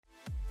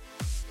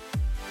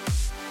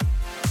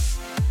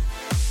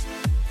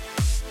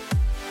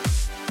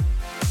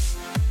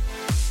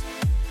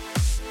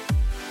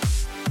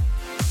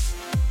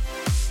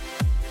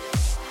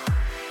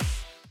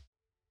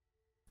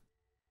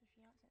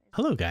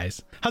Hello,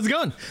 guys. How's it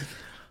going?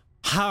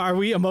 How are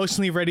we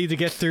emotionally ready to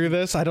get through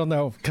this? I don't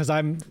know, because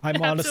I'm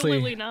honestly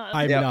Absolutely not.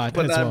 I'm not.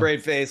 Put as that well.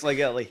 brave face like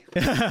Ellie.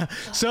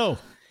 So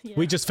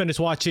we just finished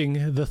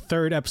watching the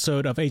third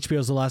episode of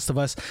HBO's The Last of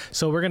Us.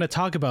 So we're gonna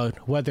talk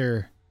about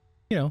whether,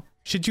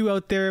 should you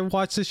out there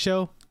watch this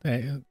show?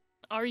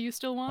 Are you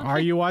still watching?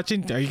 Are you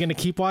watching? Are you gonna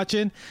keep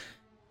watching?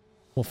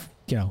 Well,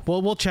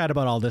 we'll chat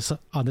about all this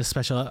on this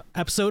special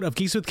episode of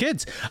Geeks with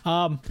Kids.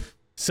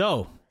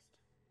 So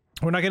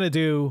we're not gonna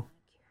do,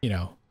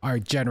 our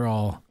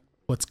general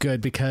what's good,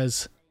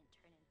 because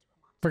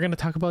we're gonna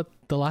talk about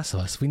The Last of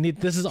Us.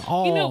 This is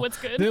all. You know what's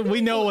good.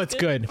 We know what's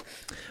good.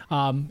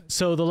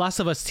 So The Last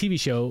of Us TV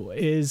show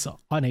is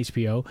on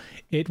HBO.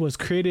 It was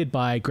created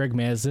by Greg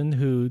Mazin,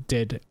 who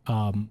did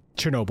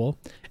Chernobyl,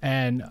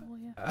 and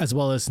as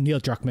well as Neil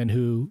Druckmann,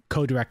 who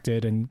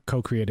co-directed and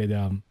co-created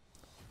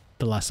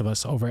The Last of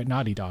Us over at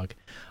Naughty Dog.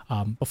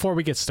 Before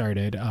we get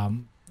started,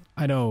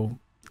 I know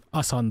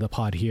us on the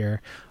pod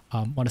here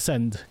want to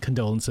send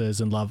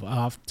condolences and love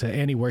off to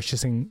Annie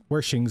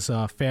Wershing's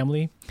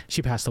family.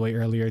 She passed away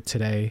earlier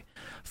today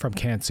from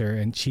cancer,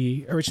 and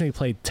she originally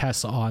played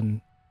Tess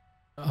on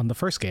the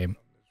first game,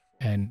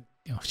 and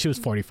she was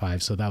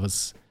 45, so that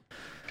was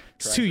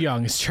too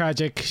young. It's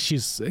tragic.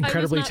 She's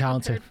incredibly I was not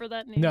talented. For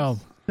that news.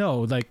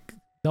 No, like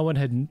no one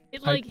had.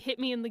 It hit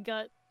me in the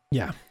gut.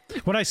 Yeah,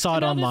 when I saw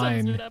it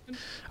online,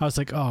 I was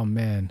like, oh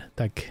man,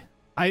 like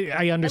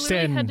I understand.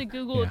 I literally had to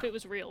Google if it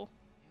was real.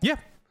 Yeah,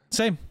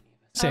 same.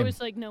 I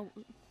was like, no.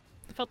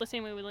 I felt the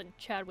same way when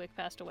Chadwick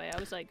passed away. I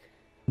was like,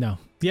 no.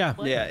 Yeah.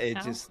 what? Yeah,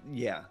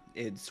 How?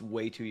 it's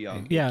way too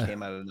young. Yeah. It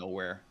came out of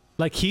nowhere.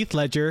 Like Heath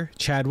Ledger,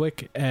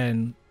 Chadwick,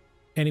 and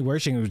Annie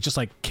Wershing, it was just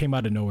like came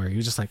out of nowhere. He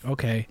was just like,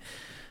 okay.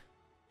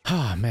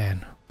 Oh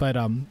man. But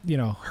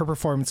her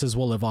performances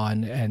will live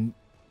on, and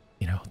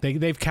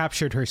they've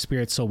captured her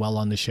spirit so well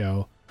on the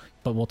show.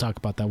 But we'll talk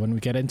about that when we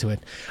get into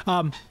it.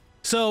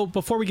 So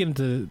before we get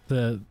into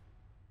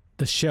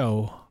the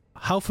show,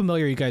 how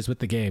familiar are you guys with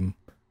the game?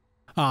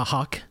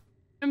 Hawk.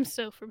 I'm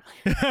so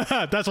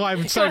familiar. That's why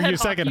I'm starting you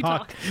second,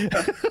 Hawk.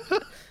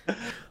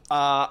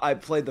 I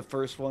played the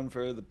first one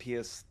for the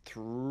PS3.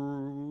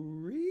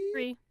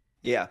 3.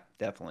 Yeah,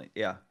 definitely.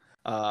 Yeah.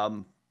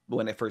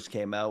 When it first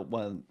came out,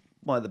 one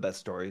of the best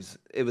stories.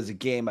 It was a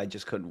game I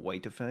just couldn't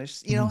wait to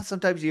finish.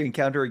 Sometimes you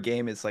encounter a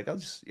game, it's like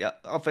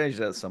I'll finish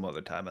it some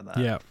other time on that.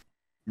 Yeah.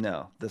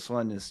 No, this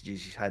one is you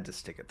had to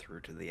stick it through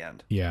to the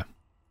end. Yeah.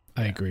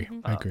 I agree.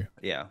 I agree.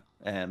 Yeah.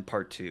 And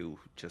part 2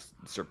 just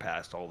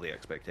surpassed all the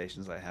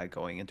expectations I had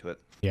going into it.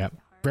 Yeah.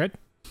 Brett?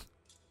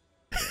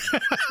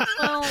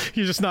 Well,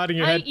 you're just nodding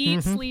your head. I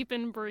eat, sleep,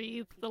 and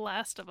breathe The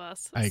Last of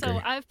Us. I agree.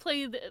 So I've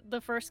played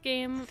the first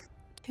game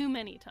too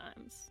many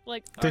times.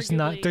 Like there's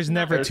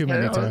never too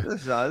many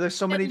times. There's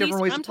so many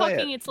different ways to play it. I'm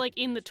talking it's like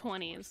in the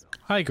 20s.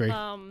 I agree.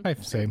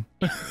 Same.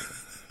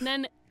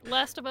 Then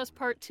Last of Us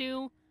Part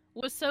 2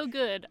 was so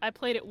good, I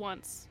played it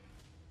once.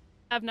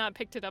 I've not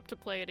picked it up to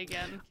play it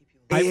again.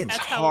 It's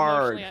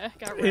hard.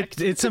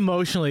 It's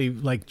emotionally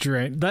like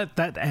drained.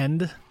 That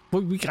end.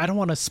 I don't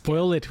want to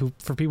spoil it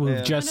for people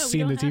who've just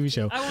seen the TV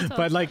show.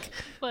 But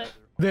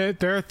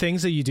there are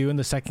things that you do in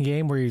the second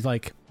game where you're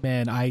like,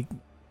 man,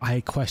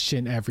 I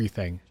question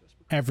everything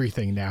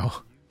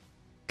now,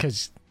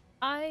 because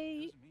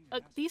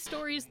these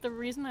stories. The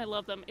reason I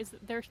love them is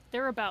that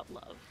they're about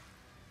love.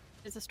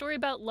 It's a story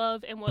about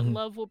love and what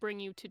love will bring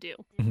you to do.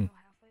 Mm-hmm.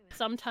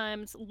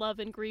 Sometimes love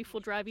and grief will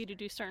drive you to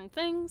do certain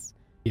things.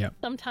 Yeah.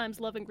 Sometimes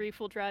love and grief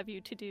will drive you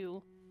to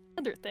do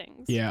other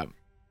things. Yeah.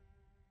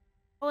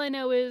 All I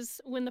know is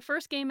when the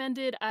first game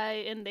ended,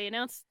 and they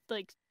announced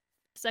the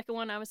second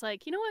one, I was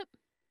like, you know what?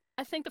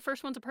 I think the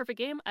first one's a perfect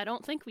game. I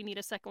don't think we need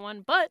a second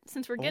one, but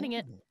since we're getting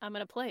it, I'm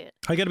gonna play it.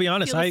 I gotta be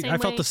honest, I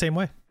felt the same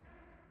way.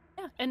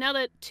 Yeah, and now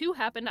that 2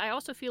 happened, I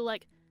also feel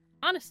like,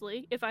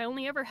 honestly, if I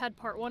only ever had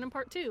part 1 and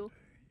part 2,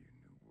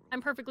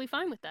 I'm perfectly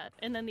fine with that.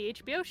 And then the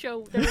HBO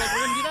show, they were like,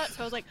 we're gonna do that.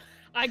 So I was like,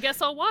 I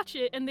guess I'll watch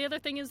it. And the other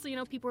thing is,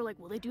 people are like,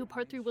 will they do a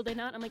part 3? Will they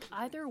not? I'm like,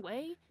 either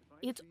way,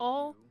 it's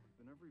all.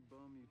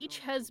 Each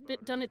has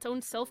done its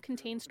own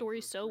self-contained story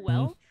so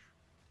well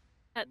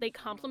that they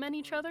complement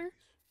each other.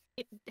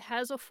 It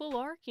has a full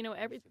arc.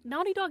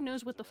 Naughty Dog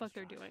knows what the fuck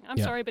they're doing. I'm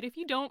sorry, but if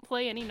you don't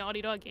play any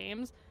Naughty Dog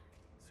games,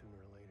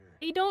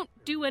 they don't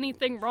do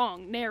anything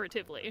wrong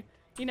narratively.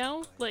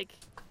 Like,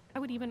 I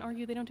would even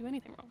argue they don't do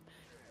anything wrong.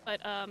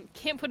 But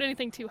can't put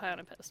anything too high on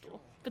a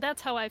pedestal. But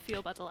that's how I feel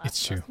about The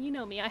Last of Us. You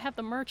know me. I have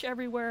the merch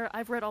everywhere.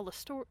 I've read all the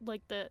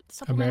the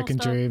supplemental American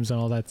stuff. Dreams and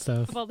all that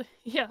stuff. I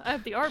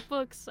have the art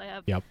books. I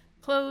have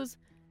clothes.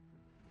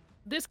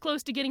 This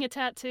close to getting a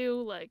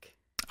tattoo. Like,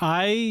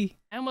 I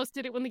almost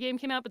did it when the game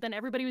came out, but then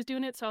everybody was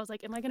doing it, so I was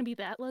like, am I going to be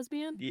that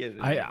lesbian?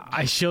 Yeah.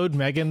 I showed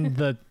Megan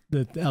the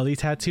Ellie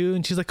tattoo,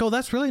 and she's like, oh,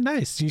 that's really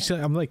nice. She's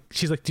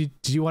like, did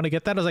you want to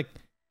get that? I was like,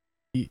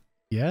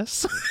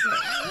 yes.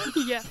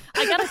 Yeah,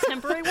 I got a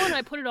temporary one.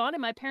 I put it on,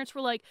 and my parents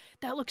were like,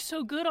 "That looks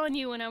so good on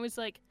you," and I was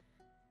like,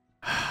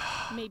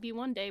 maybe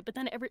one day. But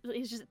then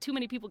it's just too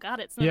many people got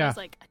it. So then Yeah. I was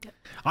like,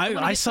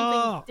 I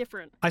saw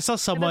different. I saw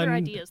someone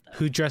ideas, though.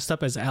 who dressed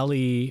up as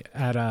Ellie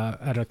at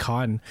a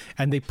con,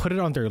 and they put it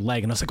on their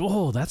leg, and I was like,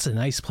 oh, that's a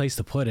nice place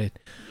to put it.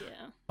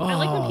 Yeah. I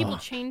like when people Oh.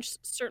 change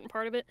certain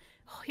part of it.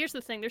 Oh, here's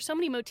the thing: there's so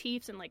many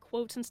motifs and like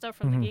quotes and stuff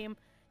from the game.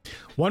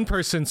 One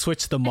person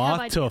switched the have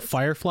moth to a ideas.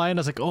 firefly, and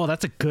I was like, oh,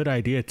 that's a good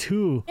idea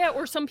too. Yeah,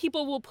 or some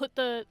people will put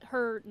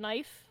her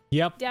knife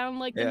Yep. down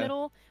like the Yeah.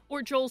 middle,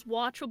 or Joel's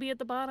watch will be at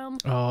the bottom,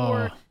 Oh.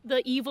 or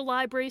the evil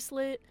eye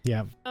bracelet.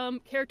 Yeah.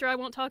 Character I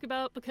won't talk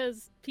about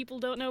because people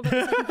don't know about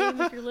the second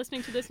game if you're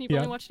listening to this and you've Yeah.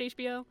 only watched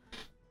HBO.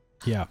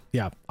 Yeah,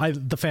 yeah.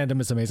 The fandom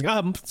is amazing.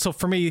 So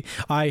for me,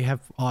 I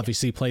have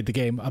obviously played the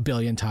game a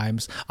billion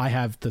times. I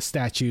have the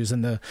statues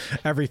and the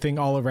everything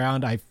all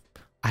around.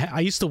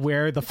 I used to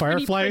wear the 3D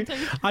firefly.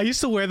 printing. I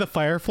used to wear the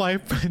firefly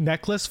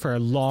necklace for a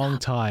long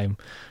time.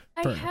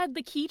 I had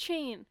the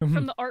keychain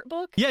from the art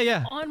book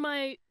Yeah. on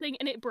my thing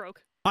and it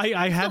broke. I had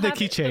the have it, but,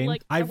 keychain.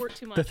 like, I worked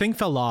too The much. thing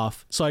fell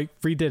off, so I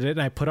redid it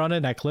and I put on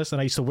a necklace and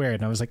I used to wear it.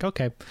 And I was like,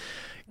 okay,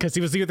 because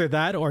he was either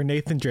that or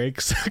Nathan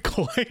Drake's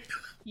coin.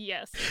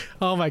 Yes.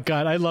 Oh my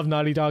god, I love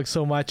Naughty Dog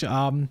so much.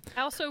 I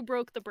also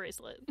broke the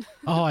bracelet.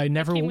 Oh, I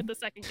never. Came with the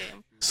second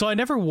game. So I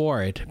never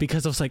wore it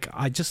because I was like,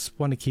 I just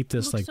want to keep It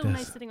this looks like so this.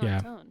 nice sitting on Yeah.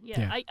 its own. Yeah.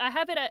 Yeah. I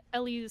have it at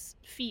Ellie's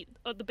feet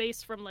at the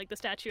base from like the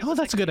statue. of Oh,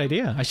 the that's a second good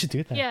game. idea. I should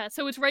do that. Yeah,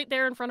 so it's right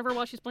there in front of her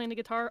while she's playing the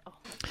guitar.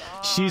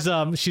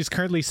 Oh, She's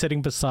currently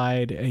sitting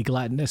beside a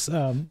gelatinous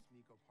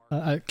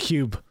a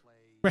cube.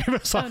 Right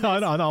beside,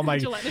 nice. on all my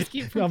Gelatinous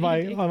cube from on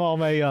my D&D. on all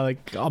my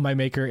like on my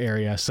maker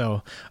area.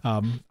 So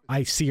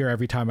I see her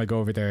every time I go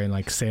over there in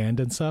like sand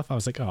and stuff. I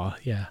was like, oh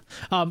yeah.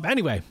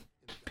 Anyway,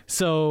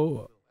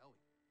 so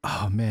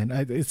oh man,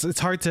 it's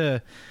hard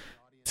to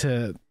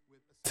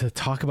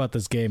talk about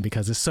this game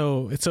because it's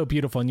so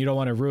beautiful and you don't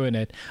want to ruin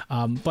it.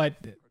 But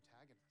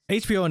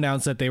HBO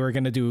announced that they were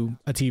going to do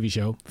a TV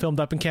show filmed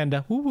up in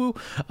Canada. Woo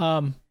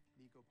woo.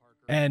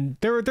 And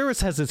there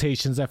was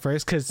hesitations at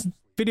first because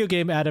video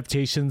game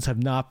adaptations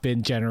have not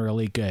been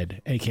generally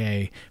good,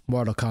 aka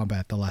Mortal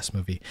Kombat, the last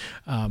movie.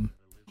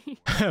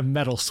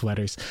 Metal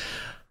sweaters.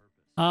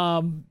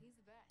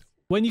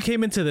 When you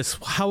came into this,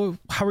 how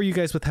were you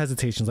guys with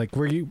hesitations? Like,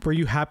 were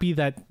you happy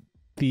that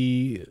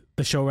the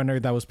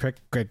showrunner that was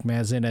Greg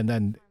Mazin and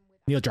then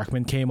Neil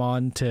Druckmann came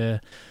on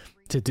to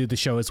do the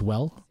show as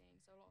well?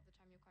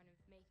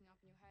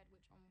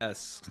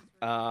 Yes.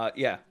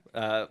 Yeah.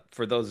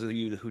 For those of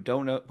you who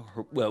don't know,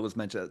 well, it was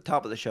mentioned at the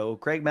top of the show,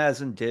 Greg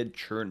Mazin did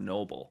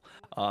Chernobyl,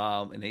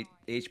 an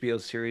HBO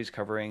series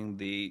covering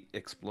the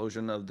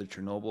explosion of the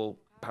Chernobyl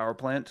power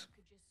plant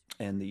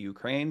in the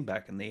Ukraine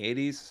back in the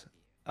 80s.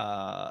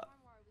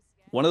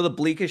 One of the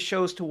bleakest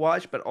shows to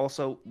watch, but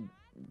also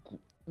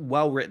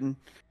well written,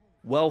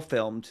 well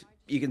filmed.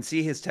 You can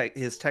see his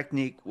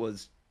technique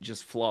was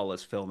just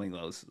flawless filming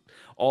those.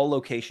 All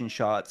location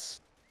shots.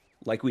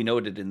 Like we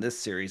noted in this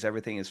series,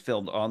 everything is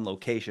filmed on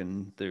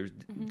location. There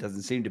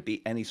doesn't seem to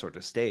be any sort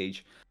of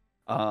stage.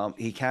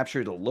 He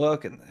captured the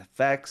look and the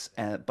effects,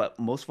 but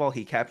most of all,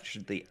 he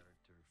captured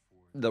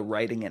the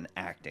writing and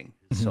acting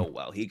so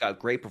well. He got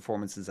great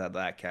performances out of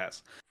that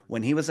cast.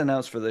 When he was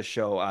announced for this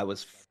show, I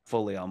was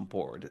fully on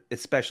board,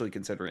 especially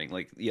considering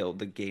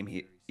the game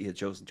he had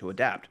chosen to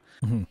adapt,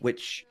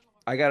 which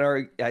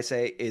I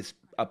say is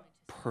a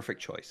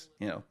perfect choice,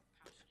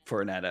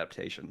 for an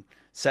adaptation.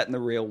 Set in the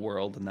real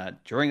world and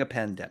that during a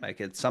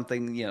pandemic. It's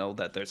something,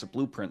 that there's a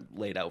blueprint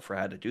laid out for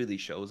how to do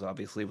these shows,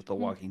 obviously with The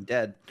Walking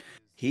Dead.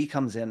 He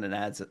comes in and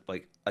adds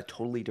like a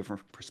totally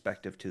different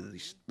perspective to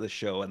the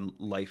show and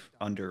life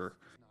under,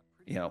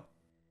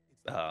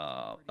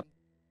 I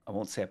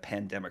won't say a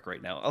pandemic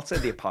right now. I'll say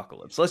the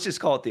apocalypse. Let's just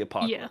call it the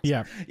apocalypse.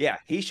 Yeah. Yeah. Yeah,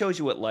 he shows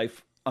you what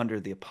life under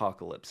the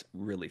apocalypse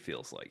really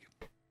feels like.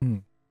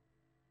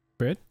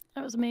 Britt?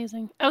 That was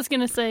amazing. I was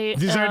gonna say,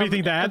 Is there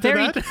anything to add a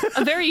very, to that?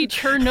 a very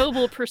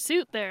Chernobyl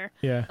pursuit there.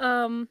 Yeah.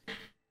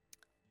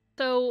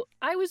 So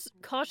I was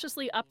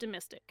cautiously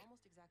optimistic.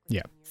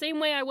 Yeah. Same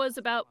way I was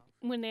about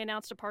when they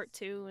announced a part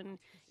 2 and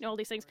all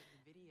these things.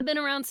 I've been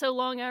around so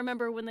long. I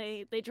remember when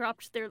they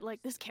dropped their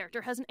this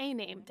character has an A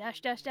name ..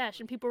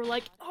 and people were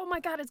like, oh my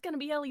god, it's gonna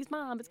be Ellie's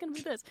mom. It's gonna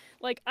be this.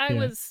 I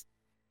was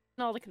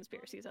in all the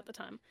conspiracies at the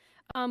time.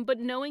 But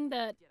knowing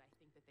that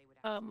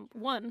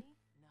one,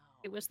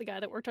 it was the guy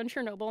that worked on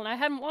Chernobyl, and I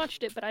hadn't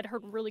watched it, but I'd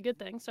heard really good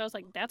things. So I was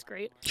like, that's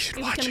great. It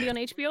was going to be on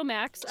HBO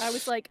Max. I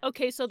was like,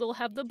 okay, so they'll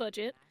have the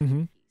budget. Mm-hmm.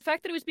 The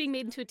fact that it was being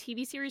made into a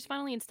TV series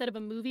finally instead of a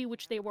movie,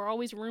 which they were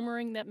always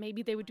rumoring that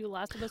maybe they would do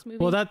Last of Us movie.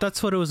 Well,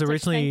 that's what it was It's like,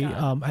 originally thank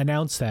God.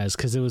 announced as,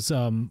 because it was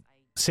Sam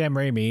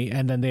Raimi,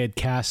 and then they had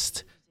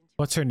cast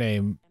what's her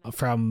name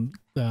from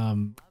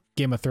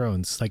Game of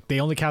Thrones. Like they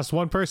only cast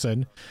one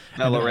person.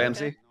 Bella then-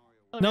 Ramsey?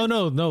 Oh, No,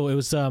 it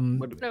was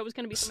No, it was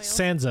going to be somebody else.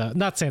 Sansa,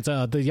 not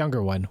Sansa, the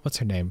younger one. What's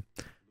her name?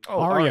 Oh,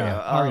 Arya.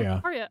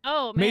 Arya.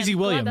 Oh, man. Maisie glad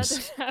Williams. That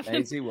didn't happen.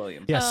 Maisie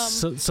Williams. Yes.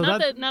 So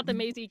not that not that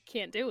Maisie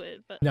can't do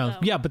it, but no,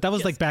 yeah, but that was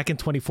yes. like back in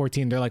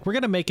 2014. They're like, we're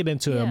gonna make it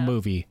into a Yeah.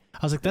 movie.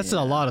 I was like, that's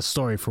a lot of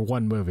story for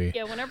one movie.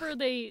 Yeah, whenever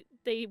they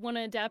want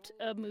to adapt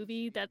a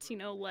movie that's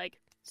like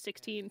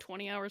 16,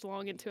 20 hours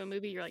long into a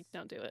movie, you're like,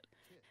 don't do it.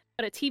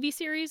 But a TV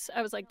series,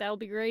 I was like, that'll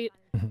be great.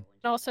 And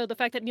also the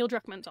fact that Neil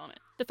Druckmann's on it.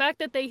 The fact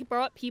that they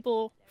brought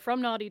people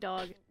from Naughty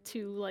Dog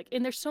to like,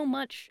 and there's so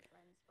much,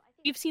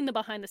 you've seen the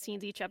behind the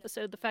scenes each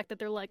episode, the fact that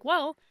they're like,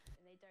 well,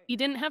 you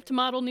didn't have to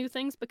model new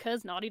things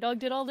because Naughty Dog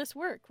did all this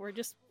work. We're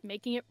just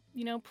making it,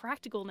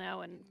 practical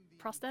now and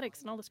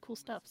prosthetics and all this cool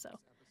stuff. So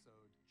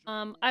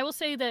I will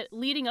say that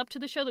leading up to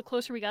the show, the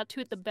closer we got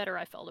to it, the better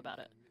I felt about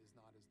it.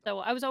 So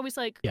I was always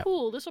like,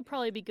 cool, this will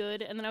probably be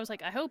good. And then I was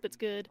like, I hope it's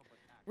good.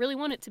 Really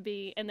want it to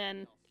be. And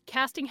then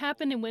casting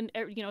happened. And when,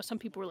 some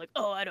people were like,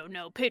 oh, I don't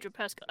know, Pedro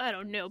Pascal, I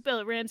don't know,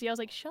 Bella Ramsey. I was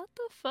like, shut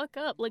the fuck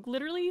up. Like,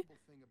 literally,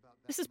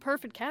 this is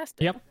perfect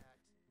casting. Yep.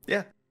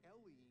 Yeah.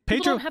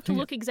 People don't have to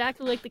look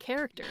exactly like the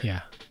character.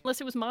 Yeah.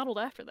 Unless it was modeled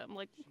after them.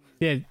 Like.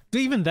 Yeah.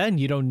 Even then,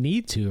 you don't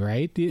need to,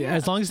 right? Yeah,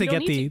 as long as they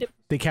get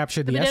they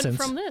capture the essence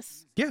from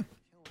this. Yeah.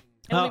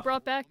 And we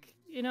brought back,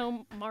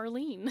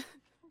 Marlene.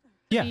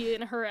 Yeah.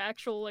 In her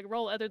actual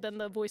role, other than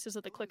the voices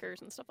of the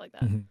clickers and stuff like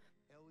that.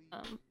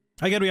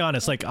 I gotta be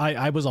honest,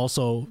 I was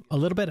also a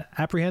little bit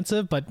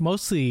apprehensive, but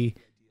mostly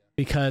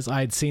because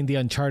I'd seen the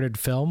Uncharted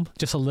film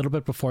just a little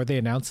bit before they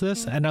announced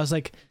this, and I was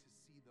like,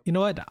 you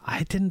know what,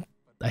 I didn't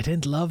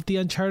love the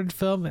Uncharted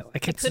film.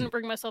 Like, I couldn't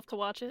bring myself to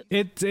watch it.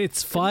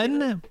 It's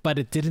fun, but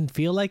it didn't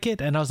feel like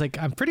it, and I was like,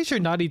 I'm pretty sure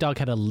Naughty Dog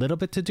had a little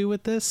bit to do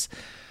with this.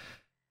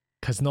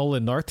 Because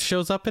Nolan North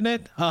shows up in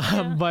it,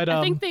 but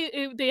I think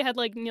they had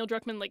Neil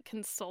Druckmann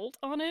consult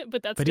on it,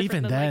 but that's but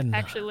different even than then,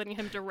 actually letting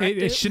him direct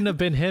it. It shouldn't have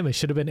been him. It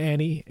should have been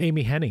Amy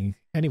Hennig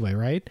anyway,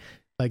 right?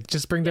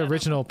 Just bring the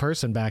original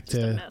person back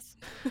to.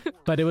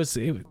 But it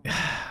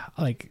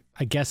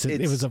I guess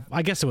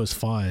it was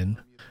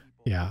fun,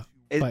 yeah.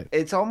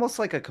 It's almost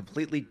like a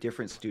completely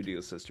different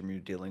studio system you're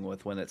dealing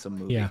with when it's a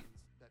movie. Yeah.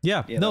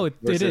 Yeah,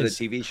 it is.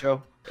 A TV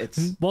show.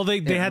 It's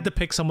they had to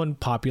pick someone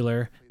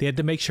popular. They had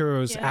to make sure it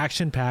was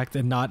action packed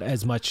and not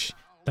as much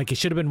it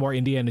should have been more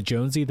Indiana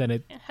Jonesy than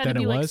it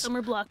was.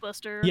 Summer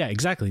blockbuster. Yeah,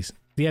 exactly.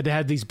 They had to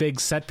have these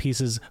big set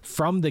pieces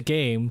from the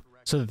game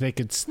so that they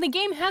could. The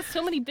game has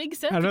so many big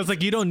set. And I was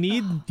like, you don't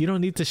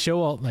need to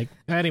show all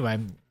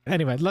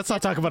Anyway, let's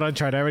not talk about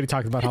Uncharted. I already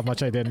talked about how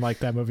much I didn't like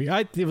that movie.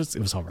 It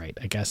was all right,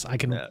 I guess. I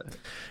can.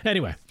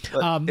 Anyway,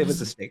 it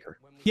was a stinker.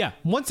 Yeah,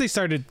 once they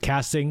started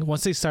casting,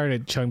 once they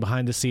started showing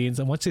behind the scenes,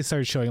 and once they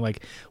started showing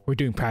we're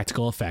doing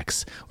practical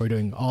effects, we're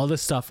doing all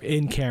this stuff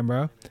in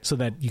camera so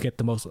that you get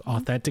the most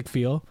authentic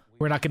feel.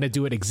 We're not going to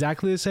do it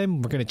exactly the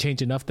same. We're going to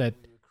change enough that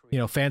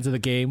fans of the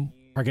game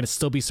are going to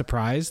still be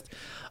surprised.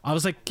 I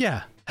was like,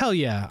 yeah, hell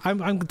yeah,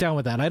 I'm down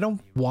with that. I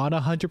don't want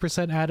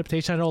 100%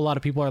 adaptation. I know a lot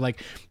of people are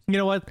like, you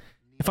know what?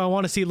 If I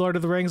want to see Lord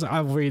of the Rings,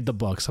 I'll read the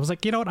books. I was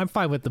like, you know what? I'm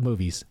fine with the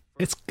movies.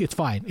 It's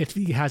fine. It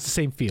has the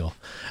same feel,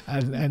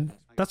 and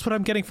that's what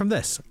I'm getting from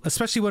this,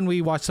 especially when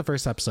we watched the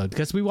first episode,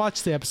 because we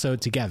watched the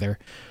episode together,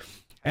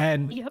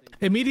 and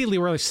immediately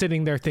we're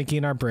sitting there thinking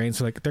in our brains,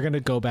 they're going to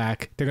go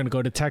back, they're going to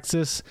go to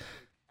Texas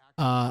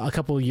a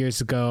couple of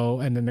years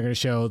ago, and then they're going to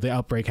show the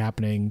outbreak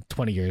happening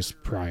 20 years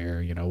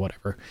prior,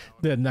 whatever,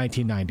 the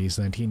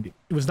 1990s,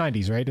 it was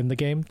 90s, right, in the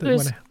game?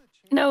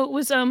 No, it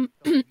was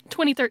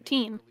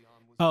 2013.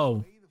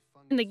 Oh.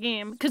 In the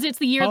game, because it's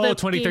the year that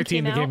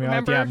 2013 the game came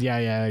out.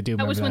 Yeah, I do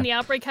remember that was when the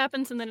outbreak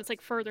happens, and then it's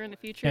further in the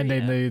future, and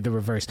then the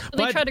reverse. So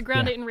they tried to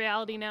ground it in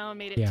reality now and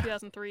made it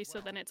 2003,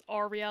 so then it's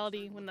our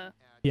reality when where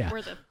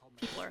the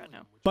people are at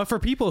now. But for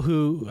people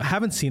who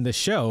haven't seen the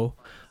show,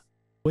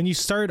 when you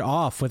start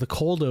off with a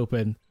cold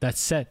open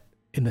that's set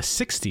in the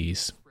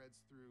 60s,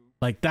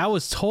 that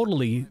was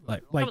totally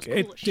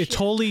it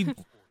totally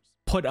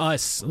put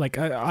us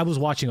I was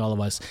watching all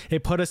of us.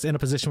 It put us in a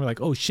position where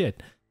oh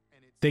shit.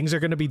 Things are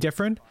going to be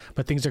different,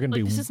 but things are going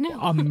to be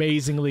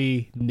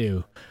amazingly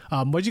new.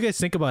 What did you guys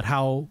think about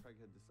how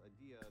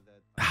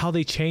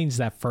they changed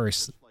that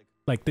first?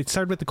 They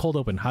started with the cold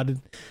open. What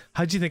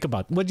did you think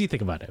about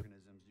it?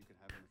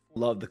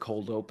 Love the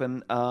cold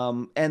open.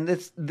 And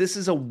this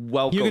is a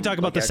welcome. You can talk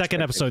about the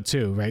second episode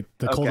too, right?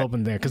 The cold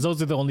open there, because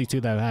those are the only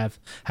two that have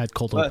had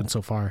cold open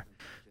so far.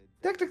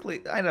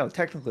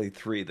 Technically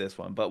 3 this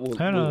one, but we'll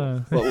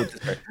know.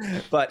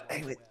 But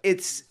anyway,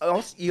 it's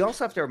also, you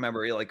also have to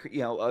remember,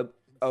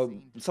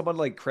 someone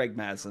like Craig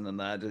Mazin and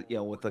that,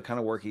 with the kind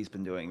of work he's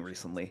been doing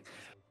recently,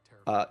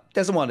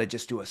 doesn't want to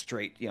just do a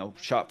straight,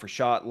 shot for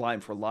shot,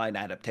 line for line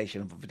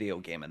adaptation of a video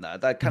game, and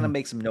that kind of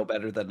makes him no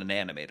better than an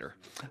animator.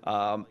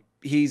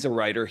 He's a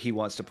writer. He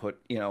wants to put,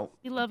 You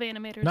love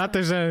animators. Not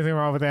there's anything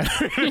wrong with that.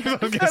 No.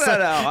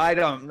 I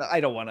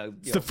don't want to.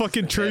 It's the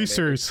fucking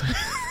tracers.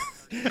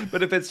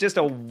 But if it's just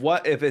a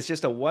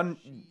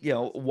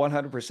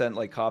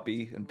 100%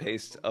 copy and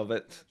paste of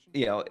it,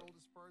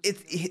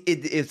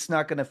 it's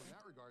not gonna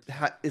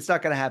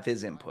have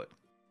his input.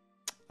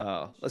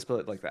 Let's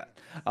put it like that.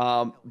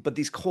 But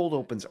these cold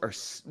opens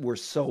were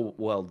so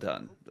well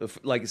done.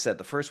 Like I said,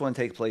 the first one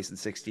takes place in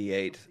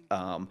 '68.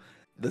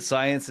 The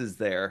science is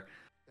there.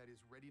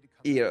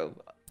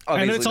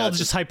 And it's all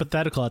just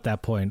hypothetical at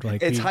that point.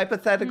 It's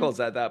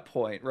hypotheticals at that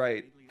point,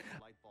 right?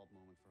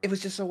 It was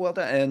just so well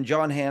done. And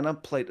John Hannah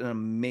played an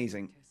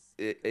amazing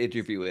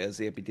interview as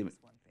the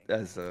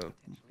as a,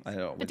 I don't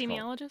know what you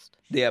call it. Epidemiologist?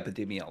 The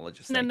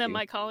epidemiologist. And then the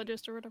thank you.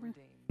 mycologist or whatever.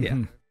 Yeah.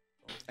 Mhm.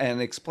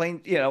 And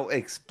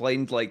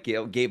explained like,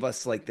 gave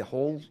us like the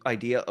whole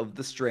idea of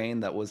the strain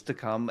that was to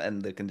come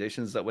and the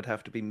conditions that would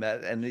have to be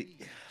met. And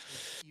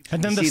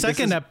And then you the see,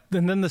 second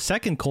the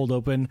second cold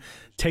open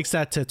takes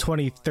that to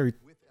 2003,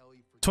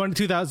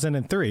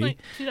 Like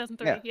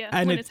 2003, Yeah. yeah.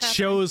 and when it it's happening.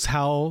 shows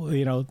how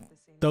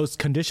those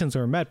conditions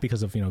were met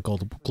because of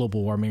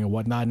global warming and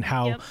whatnot, and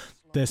how Yep.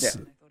 this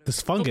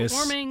Global fungus,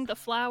 warming, the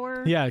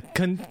flower.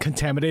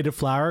 contaminated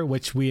flour,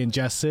 which we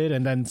ingested,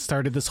 and then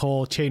started this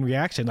whole chain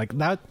reaction like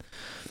that.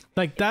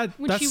 When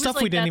That's she was stuff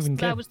like, we didn't even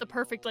that get. was the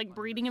perfect like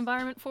breeding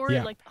environment for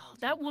Yeah. it. Like, oh,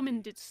 that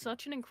woman did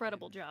such an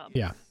incredible job.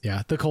 Yeah.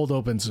 The cold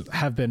opens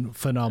have been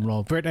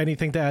phenomenal. Britt,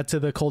 anything to add to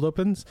the cold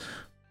opens?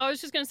 I was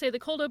just gonna say the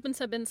cold opens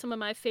have been some of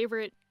my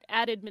favorite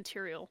added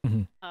material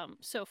Mhm.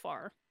 so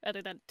far,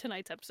 other than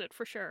tonight's episode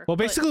for sure. Well,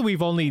 But- basically,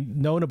 we've only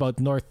known about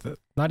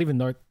not even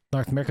North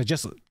America,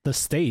 just the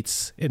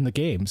states in the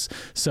games.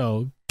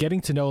 So getting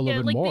to know a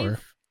little bit like more.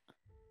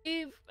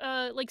 they've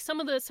like some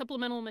of the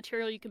supplemental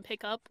material you can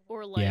pick up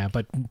or like Yeah,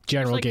 but there's,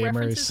 general like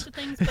references gamers. to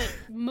things, but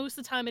most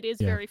of the time it is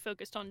Yeah. very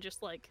focused on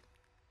just like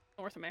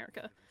North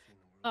America.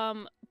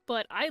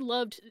 But I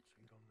loved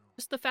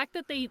just the fact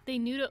that they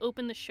knew to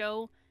open the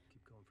show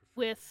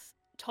with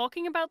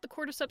talking about the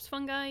cordyceps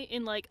fungi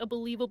in like a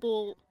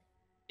believable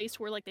place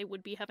where like they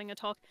would be having a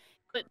talk,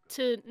 but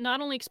to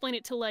not only explain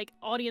it to like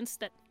audience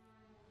that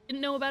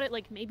didn't know about it,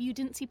 like maybe you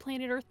didn't see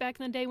Planet Earth back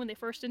in the day when they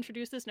first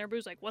introduced this and everybody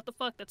was like, what the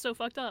fuck, that's so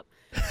fucked up.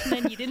 And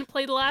then you didn't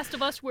play The Last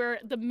of Us, where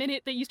the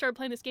minute that you started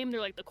playing this game they're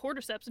like the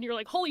cordyceps and you're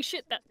like, holy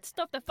shit, that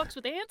stuff that fucks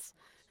with ants.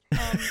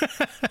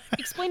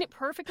 Explain it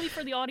perfectly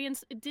for the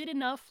audience. It did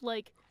enough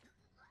like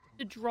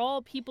to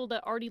draw people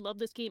that already love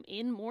this game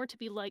in more to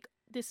be like,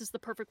 this is the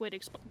perfect way to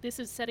explain, this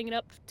is setting it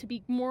up to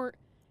be more,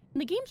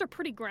 and the games are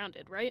pretty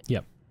grounded, right?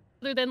 Yep.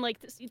 Other than like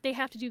this, they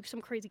have to do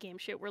some crazy game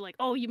shit where like,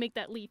 oh, you make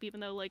that leap even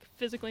though like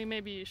physically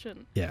maybe you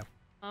shouldn't. Yeah.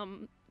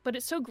 But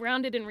it's so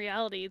grounded in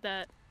reality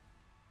that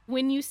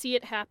when you see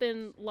it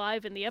happen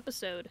live in the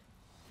episode,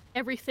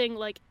 everything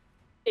like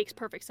makes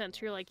perfect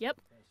sense. You're like, yep.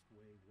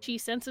 She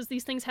senses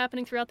these things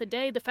happening throughout the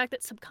day. The fact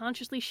that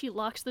subconsciously she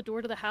locks the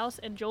door to the house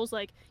and Joel's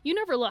like, you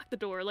never locked the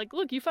door. Like,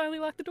 look, you finally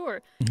locked the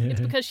door. It's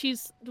because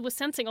was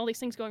sensing all these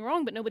things going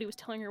wrong, but nobody was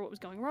telling her what was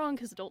going wrong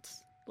because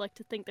adults like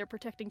to think they're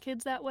protecting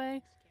kids that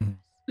way. Mhm.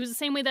 It was the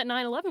same way that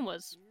 9/11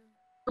 was.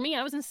 For me,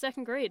 I was in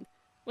second grade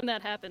when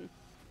that happened.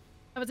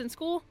 I was in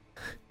school.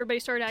 Everybody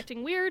started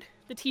acting weird.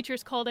 The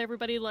teachers called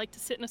everybody like to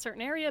sit in a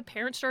certain area.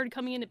 Parents started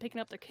coming in and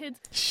picking up their kids.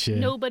 Shit.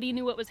 Nobody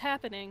knew what was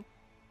happening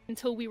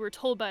until we were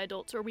told by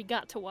adults or we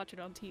got to watch it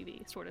on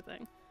TV, sort of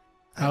thing.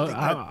 I think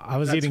I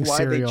was that's eating why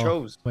they cereal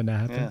chose. when that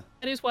happened. Yeah.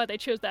 That is why they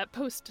chose that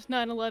post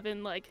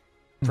 9/11 like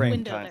Frame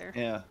window time. there.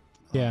 Yeah.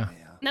 Yeah. Oh,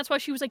 yeah. And that's why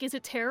she was like, is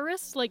it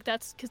terrorists? Like,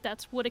 that's because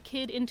that's what a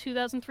kid in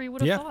 2003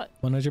 would have Yeah. thought.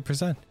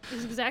 100%. This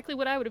is exactly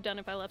what I would have done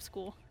if I left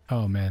school.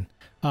 Oh man.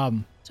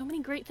 So many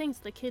great things.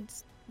 The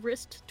kids'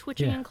 wrist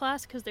twitching Yeah. in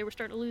class because they were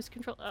starting to lose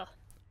control. Ugh.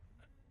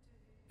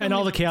 And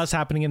all the Amazing. chaos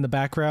happening in the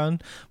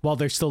background while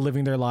they're still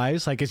living their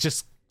lives, like it's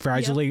just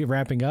gradually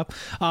ramping up.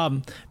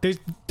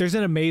 There's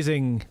an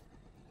amazing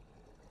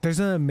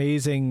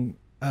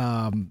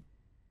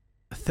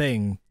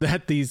thing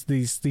that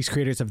these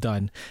creators have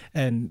done,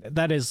 and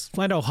that is,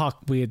 I know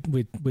Hawk,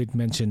 we'd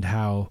mentioned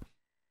how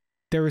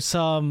there was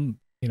some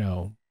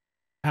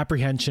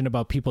apprehension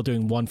about people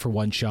doing one for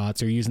one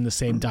shots or using the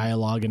same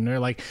dialogue, and they're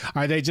like,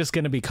 are they just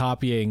going to be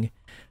copying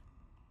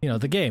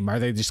the game? Are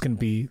they just going to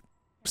be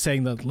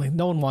saying that, like,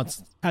 no one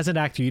wants, as an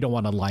actor, you don't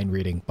want a line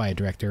reading by a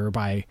director or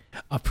by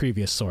a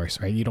previous source,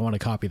 right? You don't want to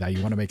copy that.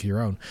 You want to make it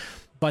your own.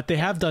 But they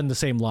have done the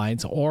same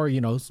lines or,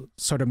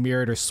 sort of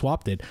mirrored or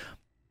swapped it.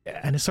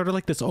 And it's sort of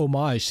like this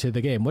homage to the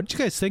game. What did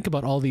you guys think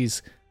about all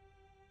these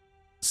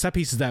set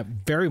pieces that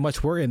very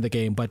much were in the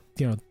game, but,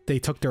 they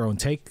took their own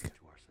take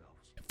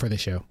for the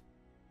show?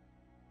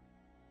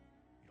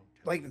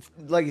 Like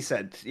you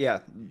said, yeah,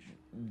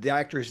 the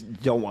actors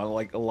don't want to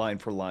like a line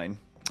for line.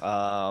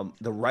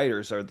 The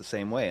writers are the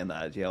same way in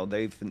that,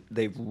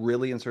 they've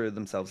really inserted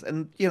themselves,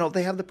 and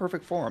they have the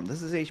perfect form.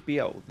 This is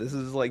HBO. This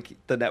is like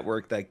the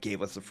network that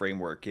gave us the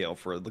framework,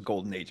 for the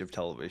golden age of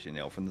television,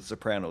 from The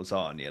Sopranos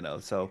on,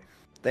 so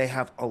they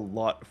have a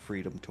lot of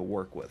freedom to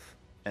work with,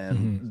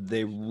 and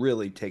they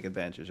really take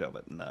advantage of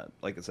it. And that,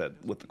 like I said,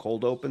 with the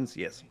cold opens,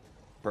 yes,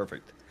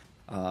 perfect.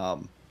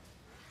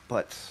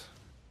 But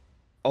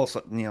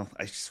also,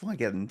 I just want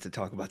to get into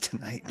talk about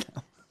tonight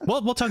now.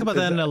 Well, we'll talk about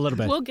that in a little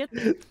bit. We'll get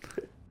there.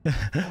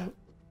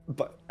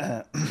 But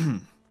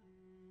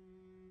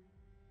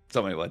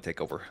somebody want to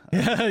take over.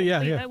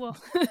 yeah. I will.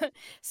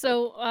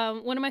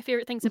 So one of my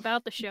favorite things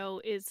about the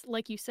show is,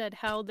 like you said,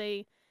 how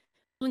they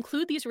will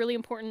include these really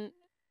important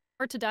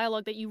parts of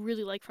dialogue that you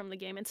really like from the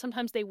game. And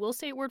sometimes they will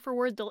say it word for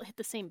word. They'll hit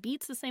the same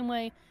beats the same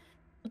way.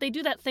 But they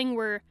do that thing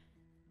where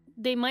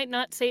they might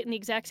not say it in the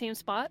exact same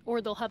spot, or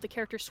they'll have the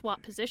characters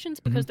swap positions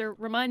because they're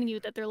reminding you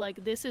that they're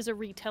like, this is a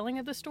retelling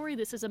of the story.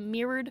 This is a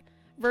mirrored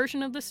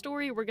version of the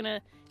story. We're going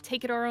to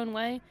take it our own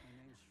way.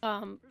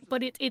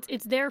 But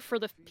it's there for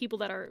the people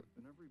that are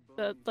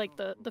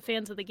the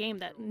fans of the game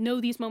that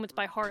know these moments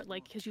by heart,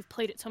 like because you've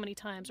played it so many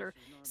times, or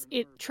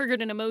it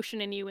triggered an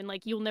emotion in you, and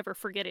like you'll never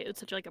forget it. It's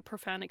such like a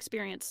profound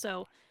experience.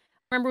 So,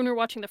 remember when we were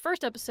watching the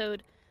first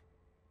episode,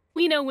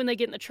 we know when they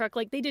get in the truck,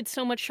 like they did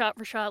so much shot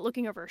for shot,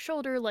 looking over her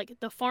shoulder. Like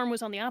the farm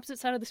was on the opposite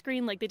side of the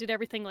screen. Like they did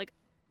everything like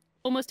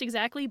almost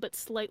exactly, but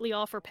slightly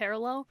off or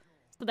parallel.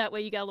 So that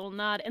way you got a little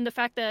nod. And the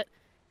fact that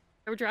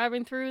they were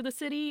driving through the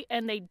city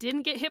and they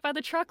didn't get hit by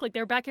the truck, like they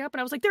were backing up,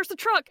 and I was like, "There's the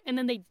truck!" And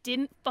then they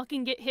didn't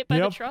fucking get hit by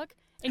the truck.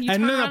 And you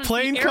turn then around a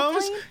plane and see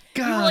comes. airplane,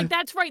 God, you were like,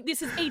 "That's right.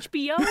 This is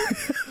HBO.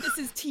 This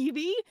is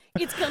TV.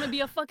 It's gonna be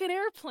a fucking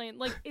airplane."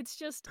 Like it's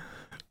just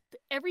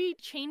every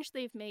change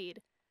they've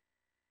made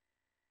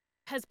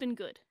has been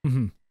good.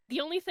 Mm-hmm.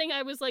 The only thing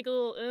I was like a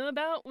little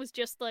about was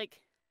just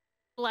like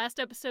the last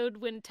episode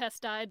when Tess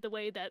died, the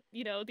way that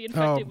the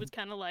infected was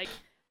kind of like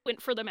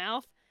went for the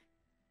mouth.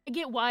 I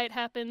get why it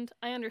happened.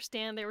 I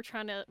understand they were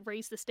trying to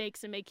raise the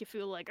stakes and make you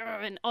feel like,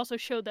 and also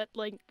show that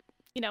like,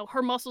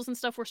 her muscles and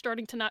stuff were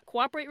starting to not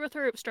cooperate with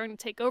her. It was starting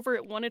to take over.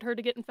 It wanted her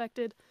to get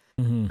infected.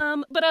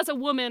 Mm-hmm. But as a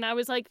woman, I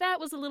was like, that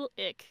was a little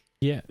ick.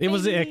 Yeah, it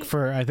was ick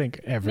for I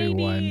think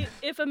everyone. Maybe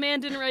if a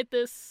man didn't write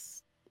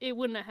this, it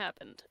wouldn't have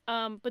happened.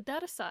 But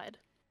that aside,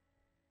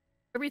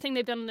 everything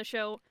they've done in the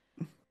show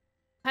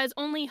has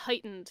only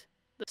heightened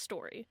the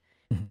story.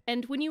 Mm-hmm.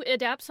 And when you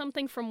adapt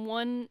something from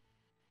one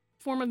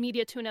form of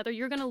media to another,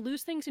 you're going to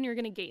lose things and you're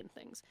going to gain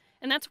things.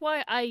 And that's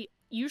why I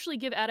usually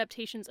give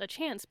adaptations a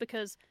chance,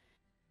 because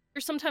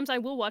sometimes I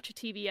will watch a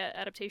TV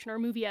adaptation or a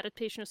movie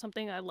adaptation of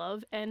something I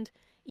love, and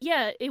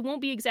yeah, it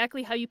won't be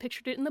exactly how you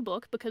pictured it in the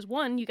book, because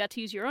one, you got to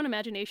use your own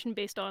imagination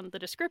based on the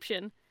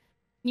description.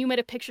 You might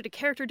have pictured a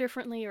character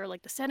differently or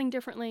like the setting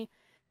differently.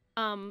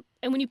 And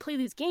when you play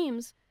these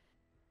games,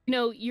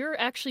 you're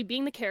actually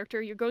being the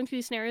character. You're going through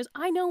these scenarios.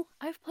 I know,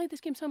 I've played this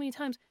game so many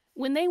times.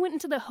 When they went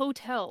into the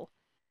hotel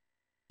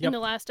in the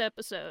last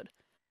episode,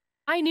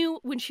 I knew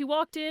when she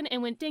walked in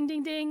and went ding,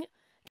 ding, ding,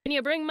 "Can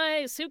you bring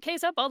my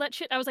suitcase up?" All that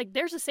shit. I was like,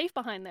 there's a safe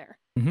behind there.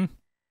 Mm-hmm.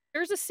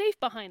 There's a safe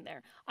behind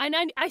there.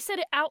 I said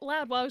it out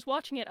loud while I was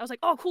watching it. I was like,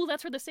 oh, cool,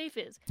 that's where the safe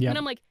is. Yep. And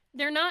I'm like,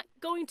 they're not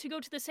going to go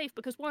to the safe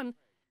because, one,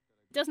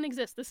 it doesn't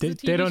exist. This is a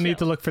TV they don't show. need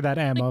to look for that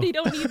ammo. Like, they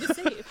don't need the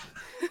safe.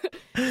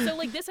 So,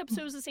 like, this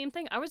episode was the same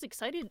thing. I was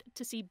excited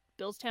to see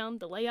Billstown,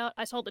 the layout.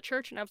 I saw the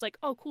church, and I was like,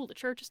 oh, cool, the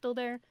church is still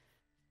there.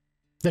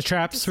 The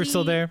traps were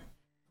still there.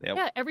 Yep.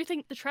 Yeah,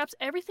 everything, the traps,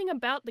 everything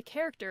about the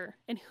character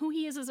and who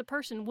he is as a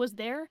person was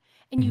there,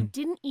 and you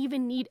didn't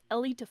even need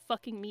Ellie to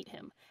fucking meet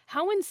him.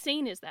 How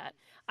insane is that?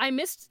 I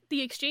missed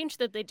the exchange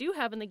that they do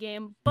have in the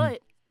game, but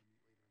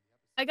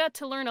I got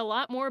to learn a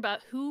lot more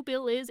about who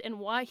Bill is and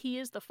why he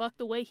is the fuck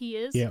the way he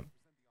is. Yeah.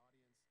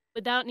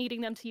 Without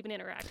needing them to even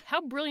interact. How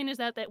brilliant is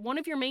that one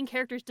of your main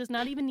characters does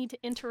not even need to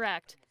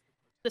interact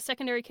with the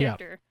secondary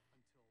character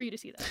for you to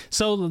see that?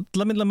 So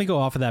let me go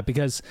off of that,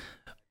 because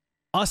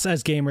us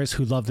as gamers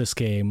who love this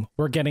game,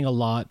 we're getting a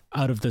lot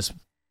out of this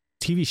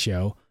TV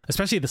show,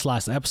 especially this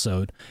last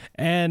episode,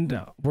 and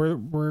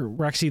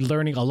we're actually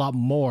learning a lot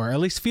more, at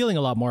least feeling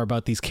a lot more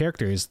about these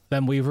characters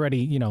than we've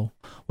already,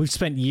 we've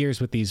spent years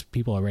with these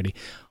people already.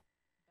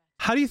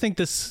 How do you think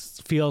this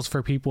feels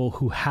for people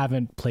who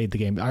haven't played the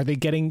game? Are they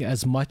getting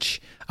as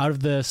much out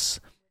of this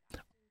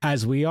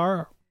as we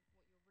are?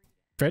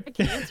 Fred? I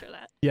can't answer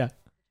that. Yeah.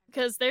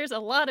 Because there's a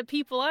lot of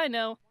people I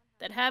know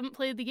that haven't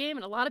played the game,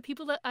 and a lot of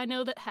people that I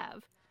know that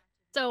have.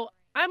 So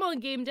I'm on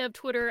game dev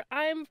Twitter.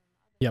 I'm,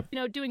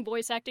 doing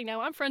voice acting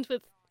now. I'm friends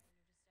with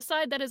a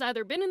side that has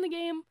either been in the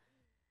game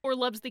or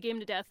loves the game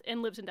to death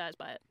and lives and dies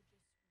by it.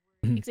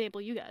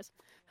 Example, you guys.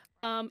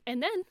 And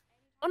then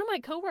one of my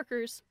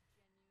coworkers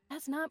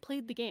has not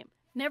played the game.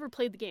 Never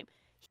played the game.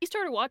 He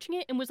started watching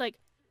it and was like,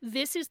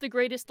 "This is the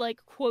greatest,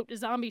 like, quote,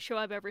 zombie show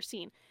I've ever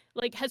seen."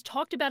 Like, has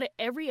talked about it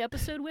every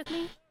episode with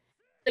me.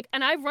 Like,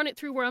 and I've run it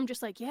through where I'm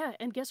just like, yeah,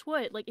 and guess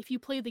what? Like, if you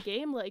play the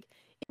game, like,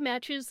 it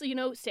matches,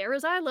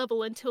 Sarah's eye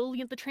level until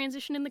the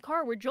transition in the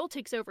car where Joel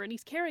takes over and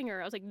he's carrying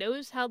her. I was like,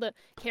 notice how the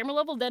camera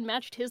level then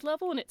matched his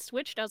level and it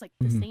switched? I was like,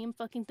 the same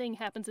fucking thing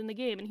happens in the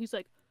game. And he's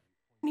like,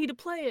 I need to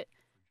play it.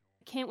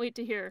 I can't wait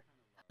to hear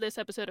how this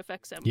episode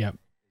affects him. Yeah.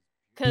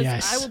 Because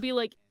I will be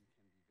like,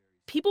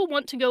 people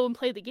want to go and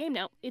play the game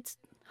now. It's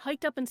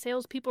hiked up in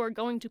sales. People are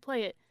going to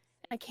play it.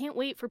 I can't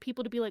wait for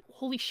people to be like,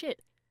 holy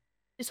shit,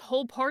 this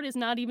whole part is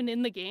not even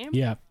in the game?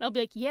 Yeah. And I'll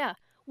be like, yeah,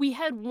 we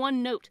had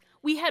one note.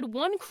 We had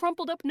one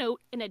crumpled up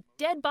note in a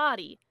dead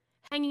body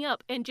hanging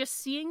up, and just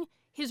seeing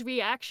his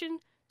reaction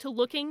to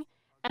looking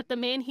at the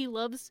man he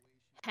loves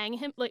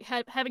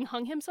having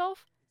hung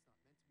himself.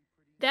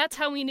 That's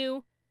how we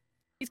knew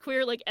he's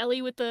queer. Like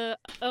Ellie with the,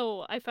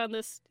 oh, I found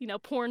this,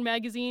 porn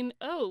magazine.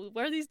 Oh,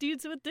 where are these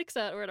dudes with dicks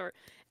at or whatever?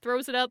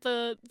 Throws it out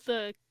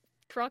the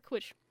truck,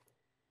 which,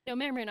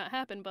 may or may not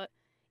happen, but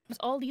it was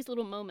all these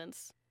little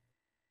moments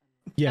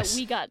that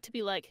we got to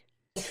be like,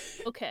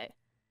 okay,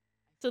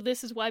 so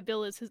this is why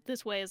Bill is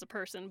this way as a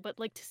person. But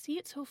like, to see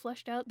it so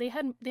fleshed out, they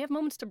have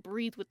moments to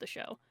breathe with the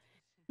show.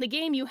 The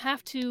game, you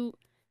have to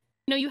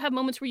you have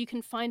moments where you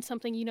can find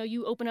something,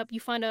 you open up, you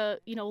find a,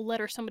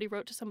 letter somebody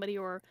wrote to somebody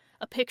or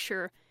a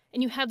picture,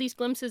 and you have these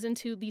glimpses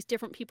into these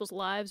different people's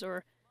lives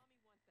or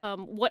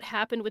what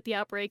happened with the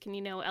outbreak.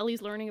 And,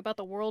 Ellie's learning about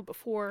the world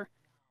before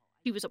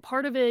he was a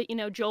part of it.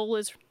 Joel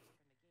is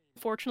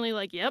fortunately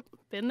like, yep,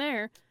 been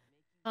there.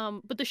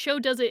 But the show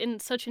does it in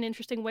such an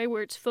interesting way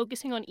where it's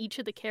focusing on each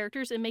of the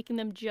characters and making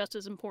them just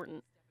as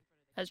important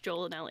as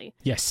Joel and Ellie.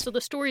 Yes. So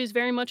the story is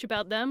very much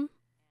about them,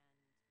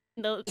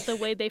 the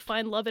way they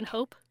find love and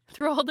hope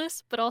through all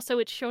this, but also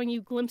it's showing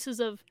you glimpses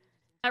of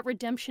that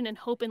redemption and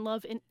hope and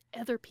love in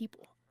other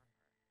people.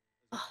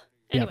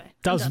 Anyway,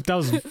 that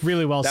was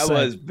really well that said.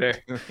 was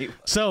very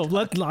So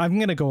I'm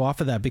gonna go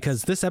off of that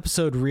because this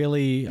episode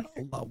really,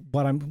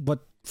 what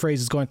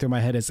phrase is going through my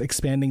head is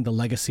expanding the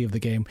legacy of the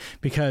game.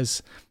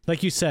 Because,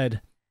 like you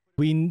said,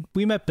 we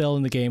met Bill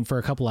in the game for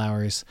a couple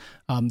hours.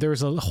 There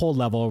was a whole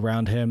level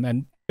around him,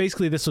 and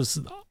basically this was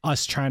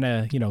us trying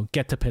to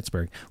get to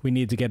Pittsburgh. We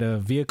need to get a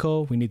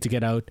vehicle. We need to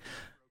get out.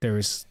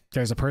 There's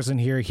a person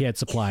here. He had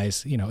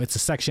supplies. It's a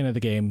section of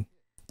the game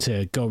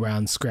to go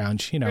around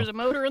scrounge. There's a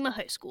motor in the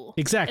high school.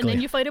 Exactly. And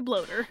then you fight a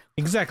bloater.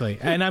 Exactly.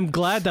 And I'm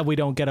glad that we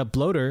don't get a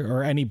bloater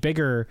or any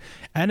bigger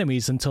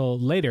enemies until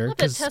later. Look,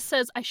 that Tess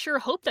says, I sure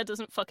hope that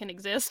doesn't fucking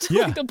exist.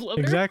 Yeah, like the bloater.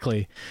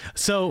 Exactly.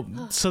 So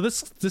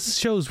this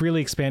show is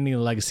really expanding the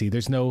legacy.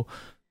 There's no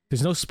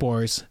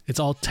spores. It's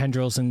all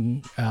tendrils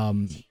and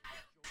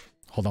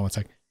hold on one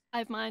sec.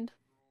 Hive mind.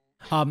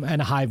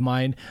 And a hive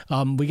mind.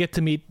 We get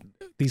to meet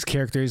these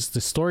characters.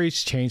 The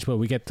stories change, but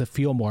we get to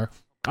feel more.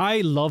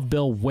 I love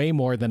Bill way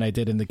more than I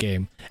did in the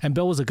game, and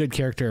Bill was a good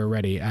character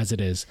already as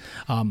it is.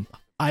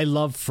 I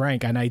love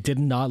Frank, and I did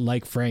not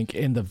like Frank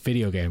in the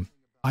video game.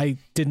 I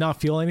did not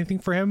feel anything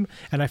for him,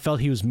 and I felt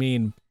he was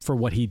mean for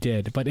what he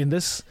did. But in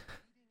this,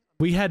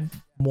 we had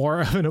more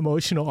of an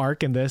emotional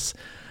arc in this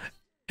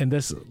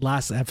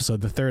last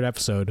episode, the third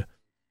episode,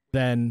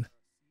 than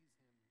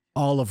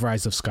all of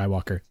Rise of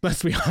Skywalker.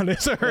 Let's be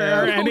honest, or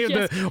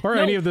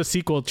any of the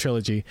sequel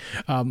trilogy.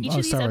 Each of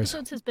these Star Wars.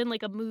 episodes has been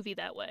like a movie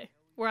that way,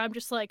 where I'm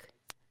just like,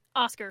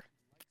 Oscar,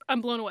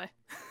 I'm blown away.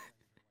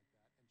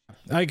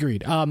 I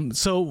agreed.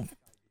 So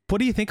what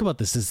do you think about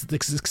this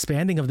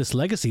expanding of this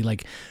legacy?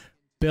 Like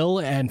Bill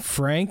and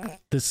Frank,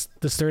 this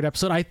third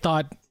episode, I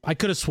thought I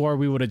could have swore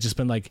we would have just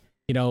been like,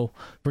 we're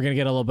gonna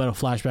get a little bit of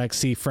flashback,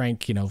 see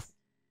Frank,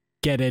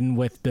 get in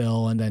with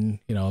Bill, and then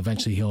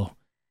eventually he'll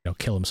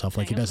kill himself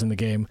like he does in the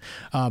game.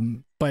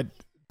 But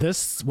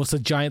this was a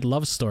giant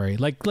love story.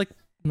 Like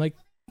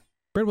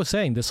Britt was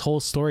saying, this whole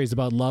story is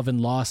about love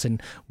and loss,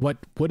 and what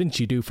wouldn't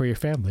you do for your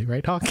family,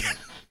 right, Hawk?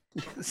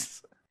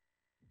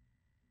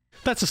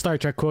 That's a Star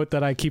Trek quote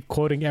that I keep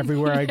quoting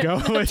everywhere I go,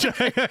 which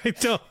I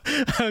don't,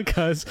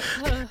 because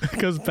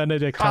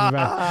Benedict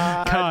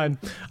Khan.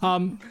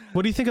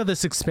 What do you think of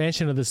this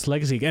expansion of this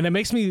legacy? And it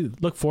makes me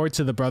look forward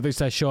to the brothers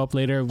that show up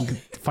later,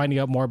 finding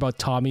out more about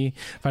Tommy,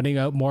 finding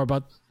out more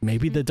about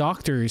maybe the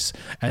doctors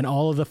and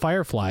all of the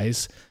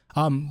Fireflies.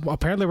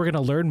 Apparently we're going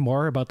to learn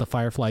more about the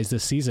Fireflies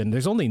this season.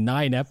 There's only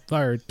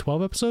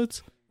 12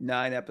 episodes.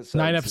 9 episodes.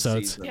 9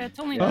 episodes. Yeah, it's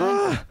only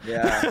 9.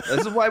 Yeah,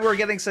 this is why we're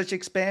getting such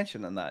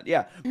expansion on that.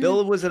 Yeah,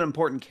 Bill was an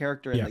important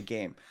character in the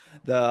game.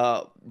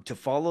 To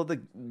follow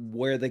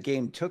where the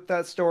game took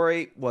that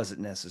story wasn't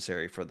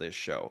necessary for this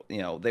show.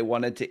 They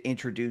wanted to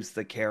introduce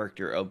the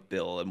character of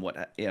Bill and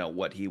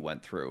what he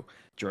went through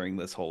during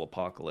this whole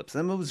apocalypse,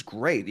 and it was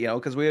great.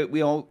 Because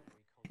we all.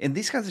 In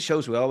these kinds of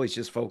shows, we always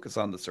just focus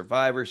on the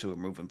survivors who are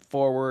moving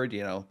forward.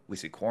 We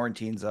see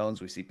quarantine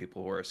zones, we see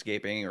people who are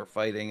escaping or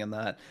fighting and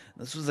that.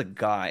 This was a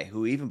guy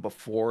who, even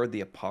before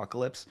the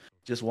apocalypse,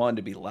 just wanted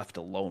to be left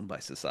alone by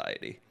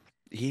society.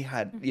 He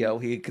had,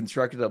 he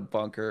constructed a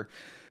bunker.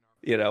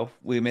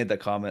 We made the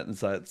comment and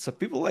said, so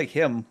people like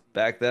him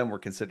back then were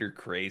considered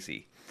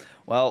crazy.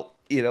 Well,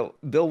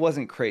 Bill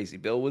wasn't crazy.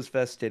 Bill was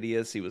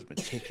fastidious. He was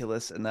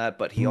meticulous in that,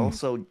 but he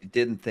also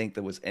didn't think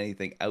there was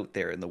anything out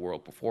there in the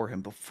world before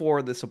him,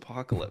 before this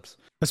apocalypse.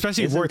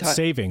 Especially worth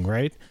saving,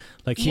 right?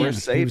 Like worth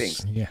saving.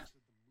 Yeah.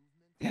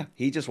 Yeah,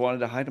 he just wanted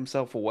to hide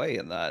himself away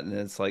in that, and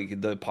it's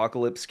like the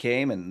apocalypse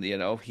came, and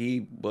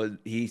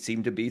he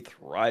seemed to be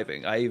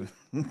thriving. I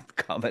even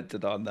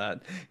commented on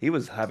that. He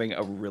was having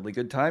a really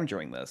good time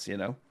during this,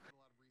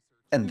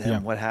 And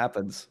then what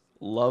happens?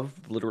 Love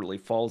literally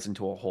falls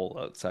into a hole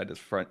outside his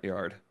front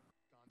yard.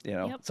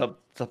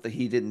 Something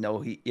he didn't know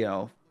he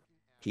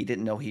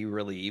didn't know he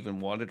really even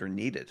wanted or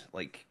needed.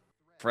 Like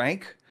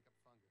Frank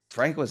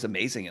was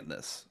amazing in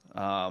this.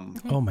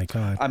 Oh my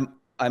god.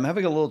 I'm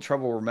having a little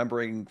trouble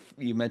remembering.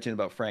 You mentioned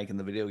about Frank in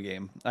the video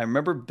game. I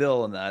remember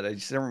Bill in that.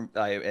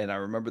 I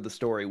remember the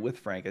story with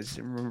Frank. I just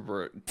didn't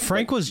remember.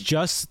 Frank was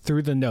just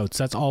through the notes.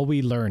 That's all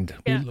we learned.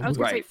 Yeah, I was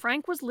gonna say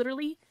Frank was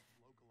literally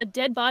a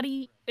dead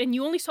body, and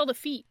you only saw the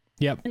feet.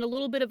 Yep. And a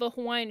little bit of a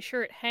Hawaiian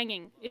shirt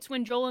hanging. It's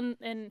when Joel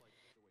and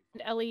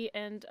Ellie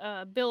and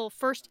Bill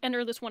first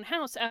enter this one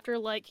house after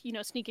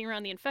sneaking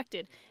around the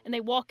infected, and they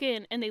walk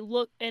in and they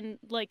look, and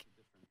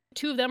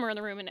two of them are in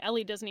the room, and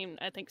Ellie doesn't even,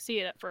 I think, see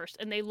it at first,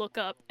 and they look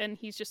up, and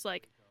he's just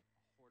like,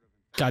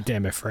 God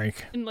damn it,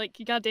 Frank. And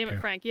God damn it,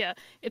 Frank. Yeah,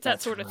 it's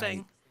that sort of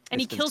thing.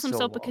 And It's he been kills so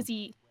himself long. because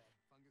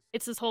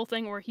it's this whole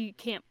thing where he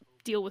can't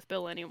deal with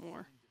Bill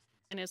anymore,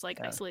 and his like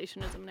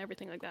isolationism and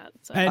everything like that.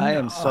 So And- I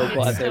am so It's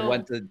glad they so-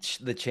 went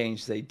the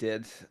change they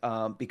did,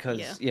 because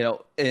Yeah. you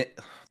know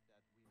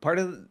part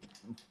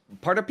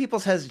of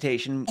people's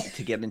hesitation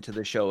to get into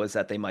the show is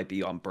that they might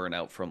be on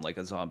burnout from like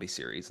a zombie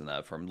series and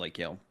that from like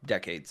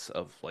decades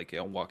of like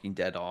Walking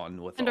Dead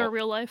on with and our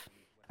real life.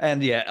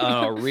 and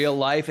real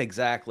life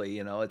exactly.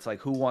 It's like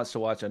who wants to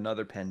watch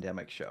another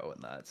pandemic show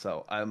and that.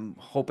 So I'm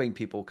hoping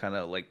people kind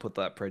of like put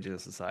that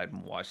prejudice aside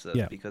and watch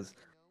this because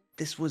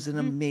this was an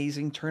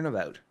amazing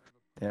turnabout.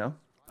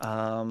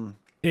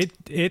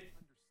 It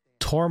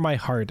tore my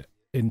heart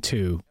in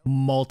two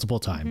multiple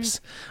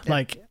times.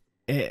 Like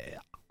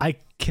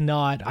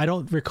I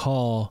don't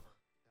recall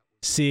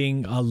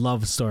seeing a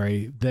love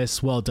story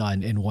this well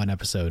done in one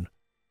episode.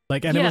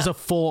 Like, and it was a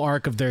full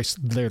arc of their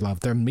love,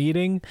 their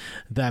meeting,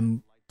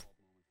 them,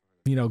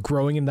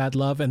 growing in that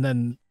love, and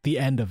then the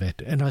end of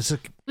it. And I was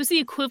like, It was the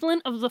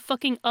equivalent of the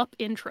fucking Up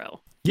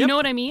intro. Yep. You know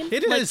what I mean?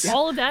 It like, is.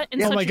 all of that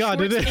in Oh such my a God,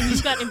 short, it and is.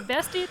 you got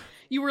invested.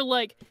 You were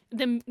like,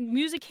 the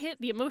music hit,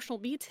 the emotional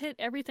beats hit,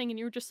 everything, and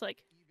you were just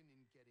like,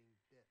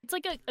 it's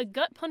like a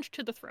gut punch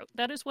to the throat.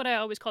 That is what I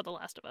always call The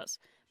Last of Us,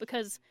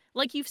 because,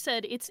 like you've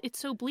said, it's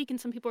so bleak, and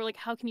some people are like,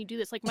 how can you do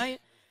this? Like my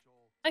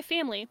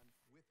family,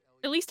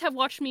 at least have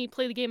watched me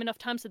play the game enough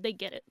times that they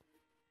get it.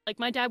 Like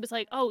my dad was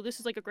like, oh, this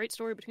is like a great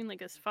story between like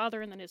his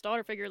father and then his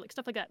daughter figure, like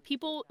stuff like that.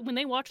 People, when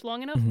they watch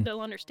long enough, they'll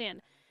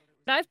understand.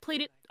 But I've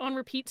played it on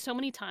repeat so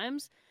many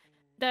times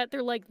that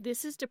they're like,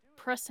 this is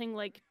depressing.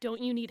 Like, don't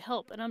you need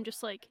help? And I'm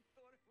just like,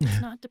 it's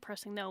not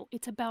depressing. No,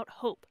 it's about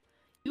hope.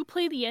 You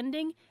play the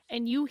ending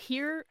and you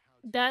hear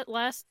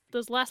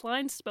those last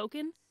lines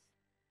spoken.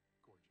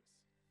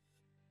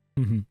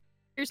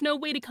 There's no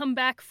way to come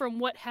back from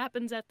what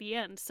happens at the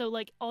end. So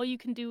like all you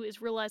can do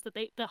is realize that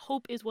the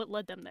hope is what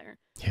led them there.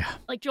 yeah.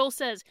 Like Joel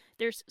says,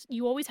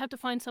 you always have to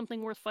find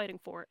something worth fighting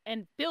for.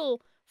 And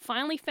Bill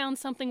finally found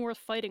something worth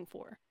fighting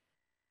for.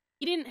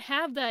 He didn't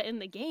have that in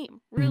the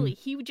game, really.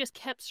 He just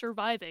kept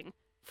surviving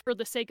for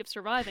the sake of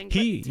surviving. But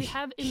to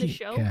have in the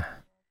show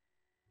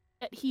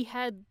that he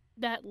had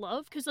that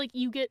love, because like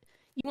you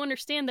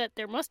understand that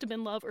there must have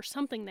been love or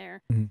something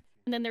there, and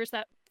then there's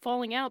that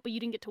falling out, but you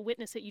didn't get to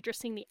witness it. You're just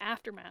seeing the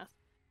aftermath.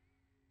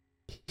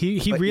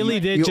 He But really you-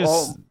 did you just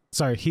all-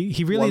 sorry,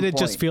 he really One did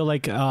just point. feel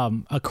like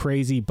a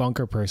crazy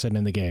bunker person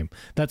in the game.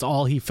 That's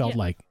all he felt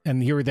like.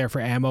 And you were there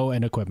for ammo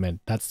and equipment.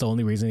 That's the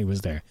only reason he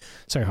was there.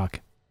 Sorry, Hawk.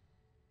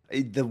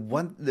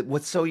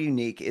 What's so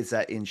unique is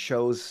that in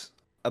shows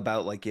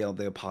about like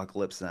the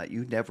apocalypse and that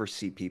you never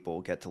see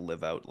people get to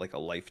live out like a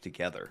life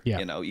together. Yeah.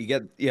 You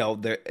get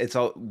it's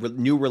all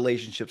new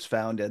relationships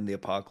found in the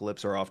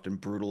apocalypse are often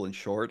brutal and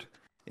short.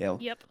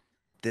 Yep.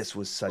 This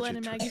was such Glenn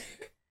and Maggie.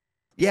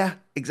 Yeah,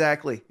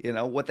 exactly.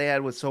 What they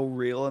had was so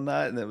real in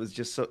that, and it was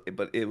just so,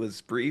 but it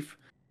was brief,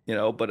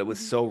 but it was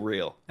so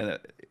real, and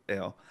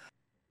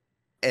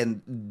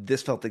and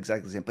this felt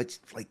exactly the same. But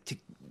like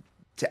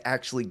to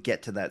actually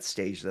get to that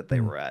stage that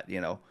they were at,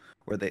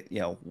 where they,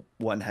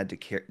 one had to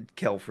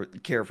care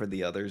for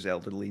the other's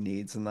elderly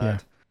needs and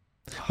that.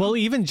 Well,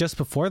 even just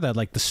before that,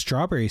 like the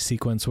strawberry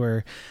sequence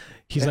where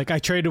he's like, I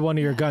traded one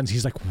of your guns.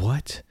 He's like,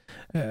 what?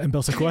 And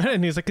Bill's like, what?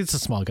 And he's like, it's a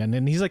small gun.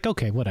 And he's like,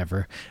 okay,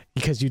 whatever.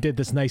 Because you did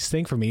this nice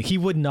thing for me. He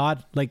would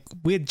not, like,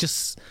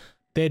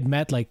 they had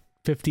met like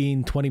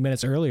 15, 20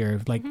 minutes earlier.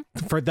 Like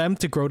for them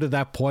to grow to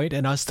that point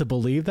and us to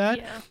believe that.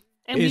 Yeah.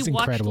 And is we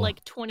watched incredible.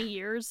 like 20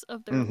 years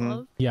of their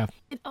love. Yeah.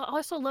 I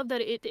also love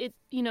that it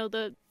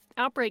the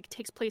outbreak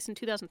takes place in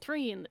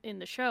 2003 in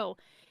the show,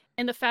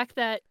 and the fact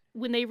that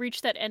when they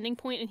reach that ending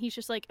point and he's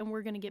just like, and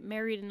we're gonna get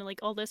married and like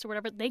all this or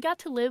whatever, they got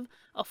to live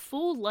a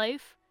full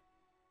life.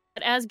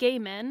 But as gay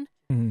men,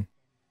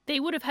 they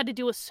would have had to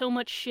deal with so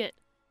much shit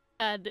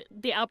had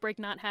the outbreak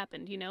not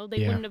happened. They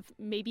wouldn't have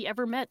maybe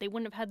ever met. They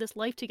wouldn't have had this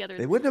life together.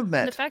 They wouldn't have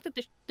met. And the fact that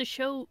the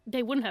show,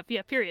 they wouldn't have,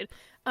 period.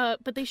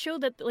 But they show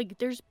that like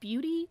there's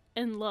beauty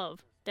and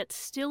love that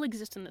still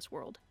exists in this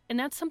world, and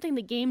that's something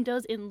the game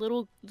does in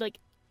little like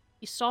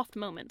soft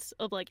moments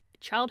of like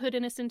childhood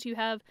innocence you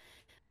have,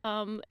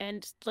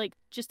 and like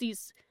just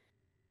these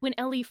when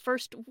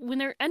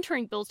they're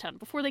entering Billstown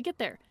before they get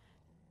there,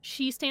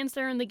 she stands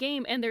there in the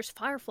game and there's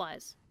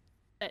fireflies,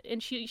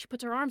 and she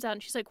puts her arms out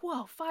and she's like,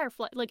 whoa,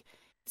 firefly, like.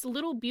 It's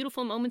little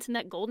beautiful moments in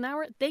that golden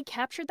hour. They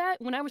captured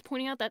that when I was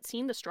pointing out that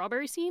scene, the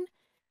strawberry scene.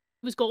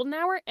 It was golden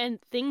hour and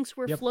things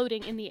were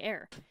floating in the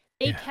air.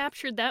 They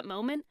captured that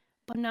moment,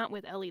 but not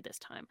with Ellie this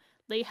time.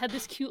 They had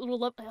this cute little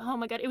love. Oh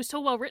my God, it was so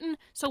well written,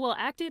 so well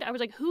acted. I was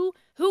like, who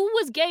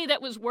was gay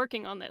that was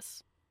working on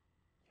this?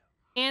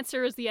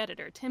 Answer is the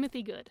editor,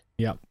 Timothy Good.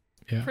 Yep.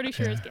 Yeah. Pretty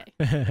sure is gay.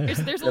 There's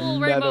a The little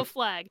rainbow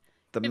flag.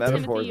 The Give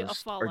metaphors Timothy a are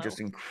follow just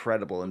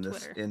incredible in on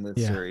this Twitter.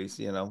 series.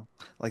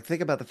 Like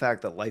think about the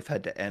fact that life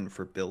had to end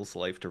for Bill's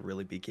life to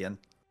really begin.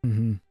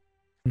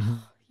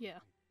 Yeah,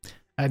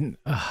 And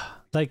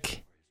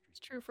like it's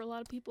true for a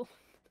lot of people.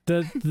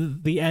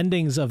 the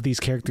endings of these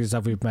characters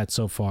that we've met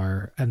so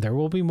far, and there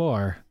will be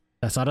more.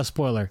 That's not a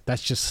spoiler.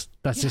 That's just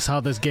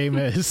how this game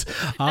is.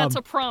 That's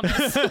a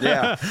promise.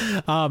 Yeah.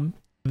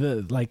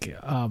 the like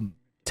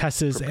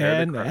Tess's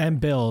Prepare to cry. and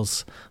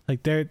Bill's,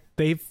 like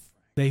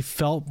they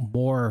felt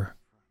more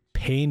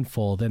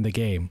painful than the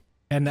game.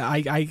 And I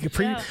Yeah. can't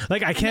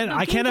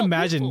felt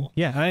imagine. beautiful.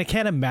 Yeah, I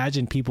can't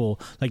imagine people,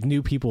 like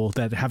new people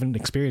that haven't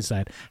experienced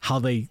that, how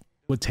they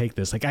would take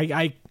this. Like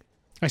I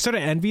sort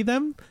of envy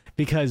them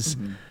because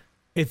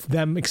it's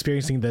them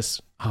experiencing this.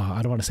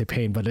 I don't want to say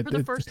pain, but For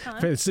the first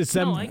time? it's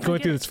them No, I going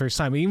get through it. this first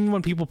time. Even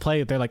when people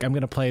play it, they're like, "I'm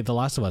gonna play The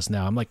Last of Us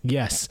now." I'm like,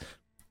 "Yes,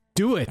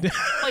 do it."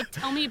 Like,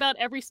 tell me about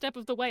every step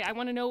of the way. I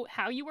want to know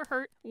how you were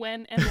hurt,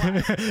 when, and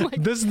why.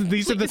 Like, These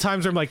are the please.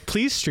 times where I'm like,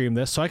 please stream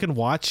this so I can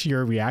watch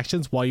your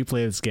reactions while you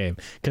play this game,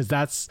 because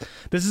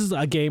this is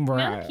a game where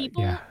The amount of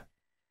people yeah.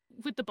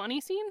 with the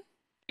bunny scene,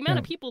 the amount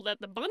of Yeah. people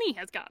that the bunny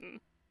has gotten.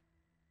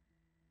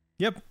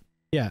 Yep.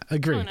 Yeah.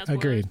 Probably not spoilers,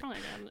 Agreed. probably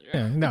not.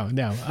 Yeah.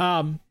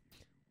 No.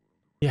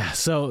 Yeah.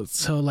 So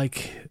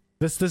like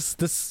this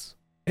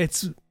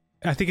it's,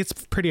 I think it's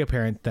pretty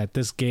apparent that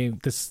this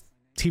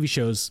TV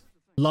show's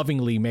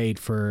lovingly made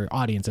for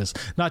audiences,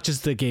 not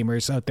just the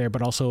gamers out there,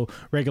 but also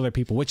regular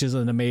people, which is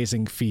an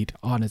amazing feat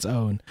on its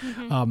own.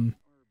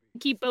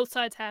 Keep both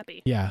sides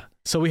happy. Yeah.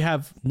 So we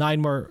have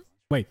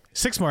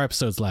 6 more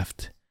episodes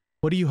left.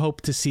 What do you hope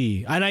to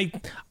see? And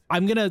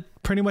I'm gonna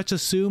pretty much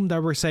assume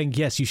that we're saying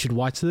yes, you should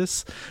watch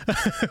this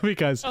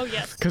because Oh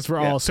yes. we're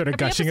all sort of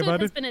Every gushing episode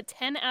about has it. been a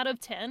 10 out of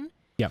 10.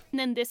 Yep. And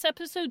then this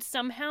episode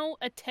somehow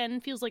a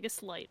 10 feels like a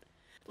slight.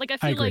 Like I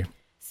feel agree. like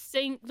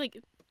saying like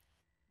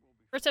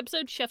first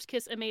episode Chef's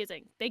Kiss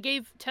amazing. They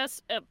gave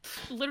Tess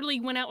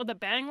literally went out with a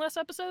bang last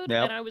episode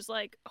Yep. and I was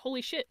like,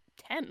 holy shit,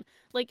 10.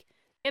 Like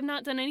they have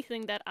not done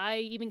anything that I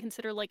even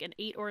consider like an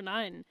 8 or a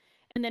 9.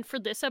 And then for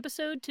this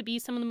episode to be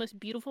some of the most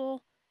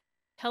beautiful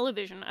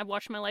television I've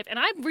watched in my life. And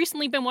I've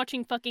recently been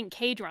watching fucking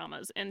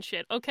K-dramas and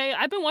shit, okay?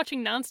 I've been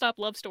watching nonstop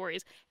love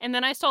stories. And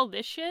then I saw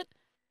this shit,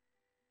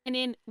 and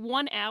in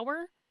 1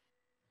 hour,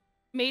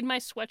 made my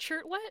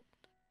sweatshirt wet.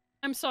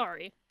 I'm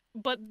sorry.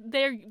 But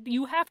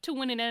you have to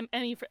win an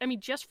Emmy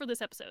just for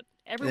this episode.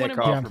 Everyone Nick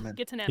involved Offerman.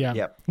 gets an Emmy. Yeah.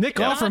 Yep. Nick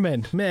Yeah.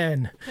 Offerman,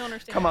 man. I don't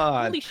understand. Come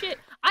on. Holy shit.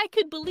 I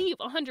could believe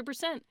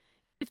 100%.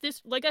 If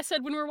this, like I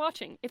said when we were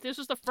watching, if this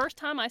was the first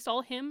time I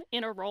saw him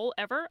in a role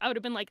ever, I would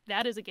have been like,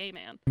 that is a gay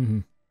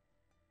man.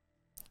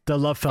 The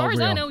love As felt far as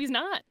real. I know, he's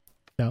not.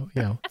 No,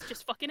 That's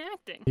just fucking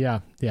acting.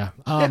 yeah.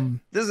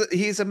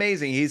 He's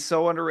amazing. He's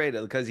so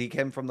underrated because he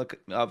came from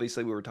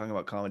obviously we were talking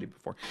about comedy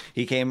before.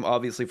 He came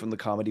obviously from the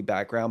comedy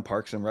background,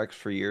 Parks and Recs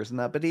for years and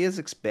that, but he has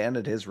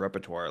expanded his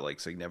repertoire like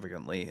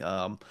significantly.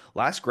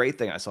 Last great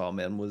thing I saw him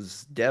in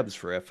was Debs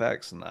for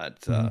FX, and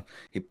that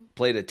he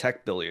played a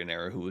tech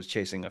billionaire who was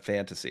chasing a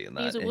fantasy, and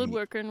that He's a and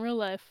woodworker in real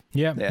life.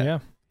 Yeah.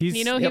 He's,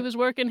 You know, he was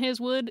working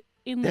his wood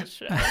in this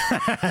show.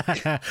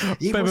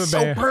 he was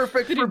so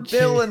perfect for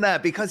Bill in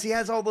that because he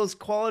has all those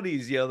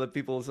qualities, that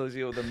people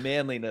associate with the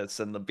manliness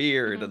and the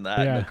beard and that,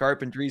 and the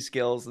carpentry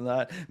skills and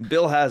that.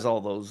 Bill has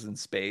all those in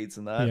spades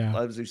and that. Yeah.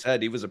 As you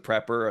said, he was a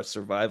prepper, a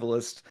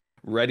survivalist,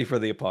 ready for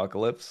the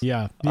apocalypse.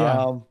 Yeah.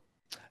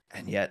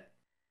 And yet,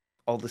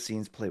 all the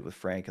scenes played with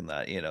Frank and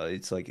that,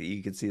 it's like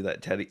you could see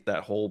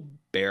that whole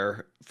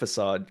bare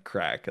facade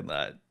crack and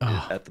that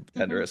at the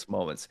tenderest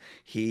moments.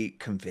 He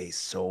conveys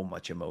so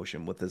much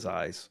emotion with his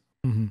eyes.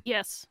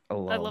 Yes.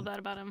 Alone. I love that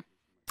about him.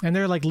 And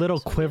there are like little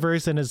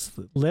quivers in his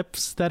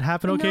lips that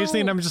happen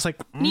occasionally, and I'm just like,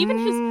 And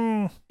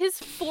even his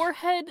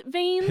forehead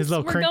veins His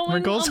little were going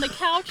wrinkles. on the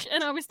couch,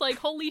 and I was like,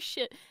 holy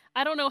shit.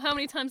 I don't know how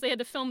many times they had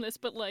to film this,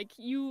 but like,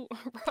 you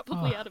are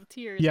probably out of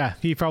tears. yeah,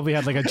 he probably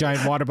had like a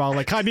giant water bottle,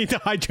 like, I need to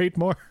hydrate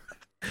more.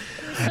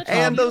 Such a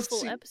And those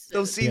beautiful episode.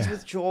 those scenes Yeah.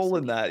 with Joel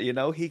in that,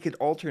 he could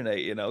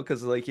alternate,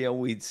 because like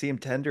we'd see him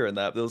tender in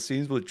that. Those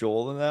scenes with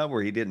Joel in that,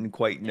 where he didn't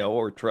quite know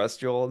or trust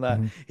Joel in that,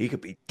 he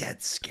could be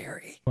dead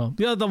scary. Well,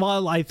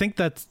 I think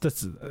that's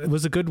it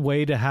was a good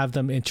way to have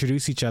them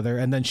introduce each other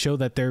and then show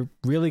that they're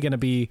really going to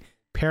be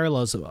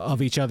parallels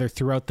of each other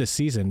throughout this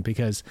season,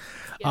 because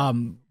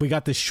we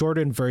got this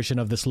shortened version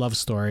of this love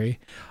story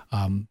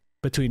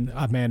between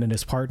a man and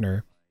his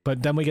partner.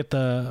 But then we get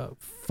the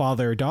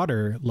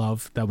father-daughter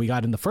love that we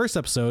got in the first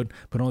episode,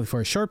 but only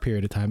for a short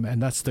period of time.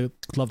 And that's the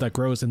love that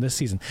grows in this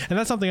season. And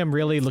that's something I'm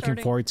really looking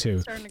forward to.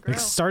 Starting to grow. Like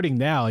starting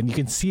now, and you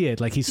can see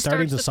it. Like he's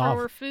starting to starts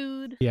throw her solve.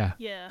 food. Yeah.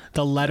 Yeah.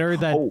 The letter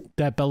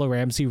that Bella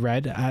Ramsey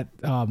read at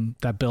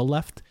that Bill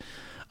left.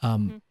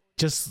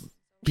 Just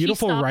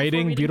beautiful stopped before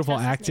writing, reading beautiful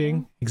Tess's acting.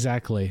 name.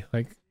 Exactly.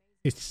 Like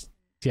it's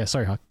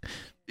sorry, Hawk.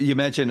 You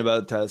mentioned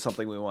about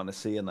something we want to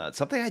see in that.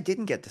 Something I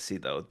didn't get to see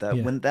though.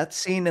 When that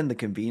scene in the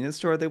convenience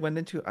store they went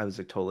into, I was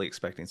like, totally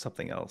expecting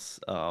something else.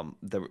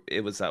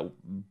 It was that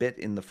bit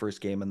in the first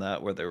game in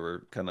that where they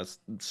were kind of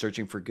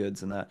searching for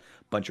goods and that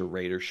bunch of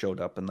raiders showed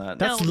up in that.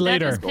 That's no,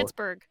 later. That is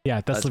Pittsburgh.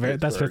 Yeah, that's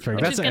Pittsburgh. Pittsburgh.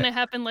 Which That's is going to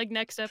happen like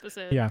next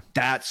episode. Yeah.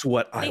 That's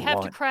what I They have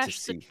want to crash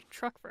see. the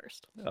truck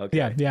first.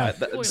 Okay. Yeah.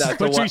 That's Which the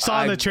we one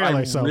saw in the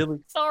trailer, so. Really,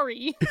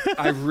 Sorry.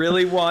 I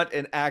really want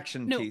an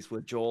action No. piece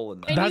with Joel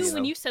in I that. knew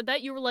when you said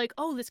that, you were like,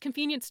 oh, this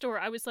convenience store.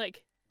 I was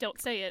like, don't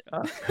say it.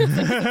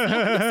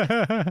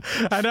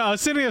 I know. I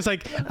was sitting there, I was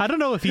like, I don't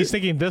know if he's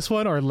thinking this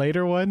one or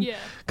later one. Yeah.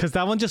 Because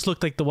that one just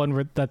looked like the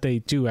one that they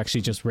do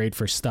actually just raid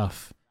for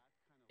stuff.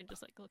 And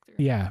just like look through.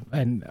 Yeah,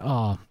 and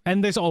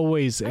there's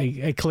always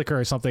a clicker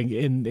or something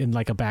in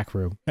like a back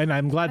room, and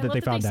I'm glad I that love they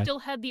that found they that. still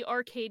had the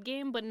arcade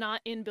game, but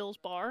not in Bill's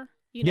bar.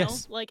 You know,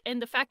 Yes. like,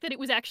 and the fact that it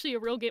was actually a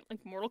real game,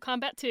 like Mortal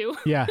Kombat 2.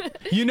 Yeah,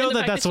 you know And the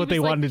fact that's that she what they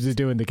was, like- wanted to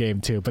do in the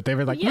game too, but they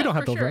were like, yeah, we don't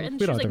have for the sure. we And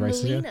don't have she's the like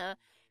rights. Yeah. Melina.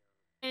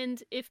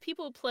 And if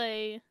people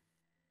play,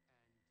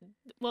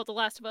 well, The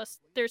Last of Us,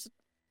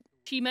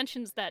 she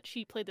mentions that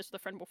she played this with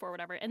a friend before, or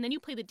whatever, and then you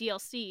play the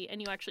DLC and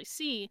you actually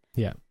see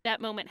Yeah. that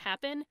moment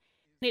happen.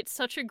 And it's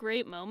such a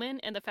great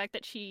moment, and the fact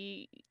that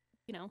she,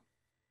 you know,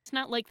 it's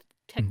not like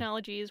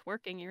technology is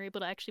working. You're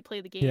able to actually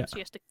play the game. Yeah.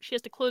 She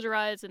has to close her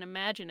eyes and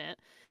imagine it.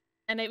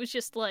 And it was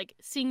just like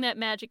seeing that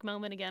magic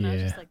moment again. I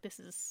was just Yeah. like, this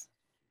is.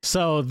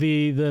 So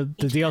the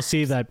DLC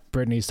Yes. that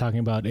Brittany's talking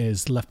about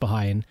is Left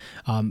Behind.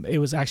 It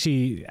was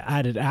actually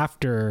added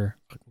after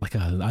like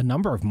a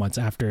number of months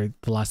after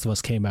The Last of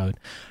Us came out,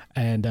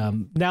 and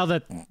now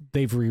that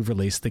they've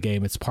re-released the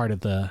game, it's part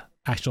of the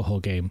actual whole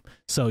game.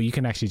 So you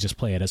can actually just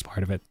play it as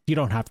part of it. You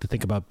don't have to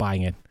think about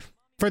buying it.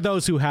 For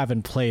those who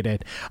haven't played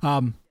it,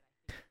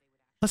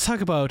 let's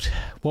talk about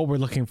what we're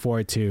looking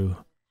forward to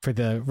for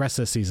the rest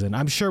of the season.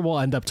 I'm sure we'll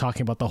end up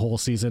talking about the whole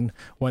season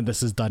when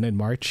this is done in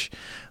March,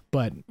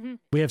 but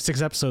we have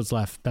 6 episodes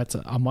left. That's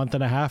a month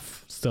and a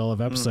half still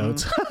of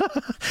episodes.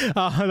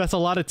 That's a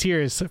lot of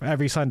tears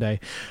every Sunday.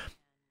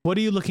 What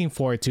are you looking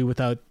forward to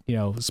without,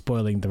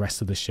 spoiling the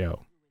rest of the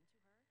show?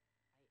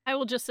 I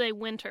will just say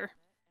winter.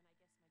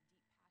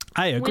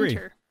 I agree.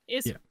 Winter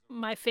is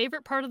my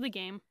favorite part of the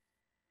game.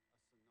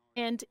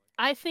 And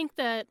I think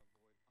that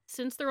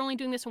since they're only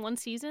doing this in one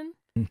season,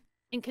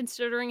 and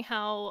considering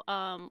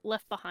how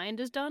Left Behind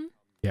is done,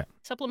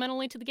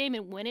 supplementally to the game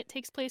and when it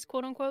takes place,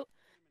 quote unquote,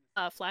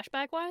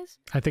 flashback-wise,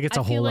 I think it's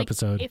a I feel whole like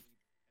episode.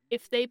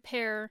 If they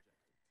pair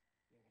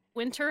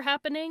winter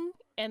happening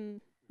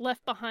and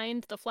Left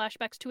Behind, the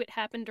flashbacks to it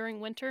happen during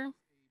winter,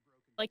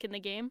 like in the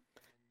game,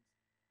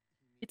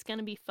 it's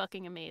gonna be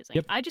fucking amazing.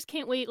 Yep. I just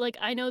can't wait. Like,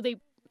 I know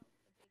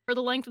for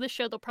the length of the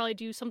show, they'll probably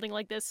do something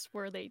like this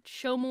where they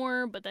show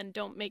more, but then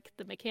don't make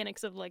the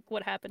mechanics of like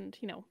what happened,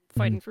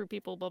 fighting through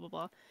people, blah blah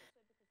blah.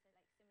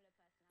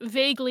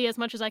 Vaguely, as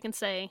much as I can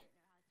say,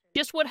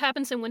 just what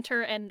happens in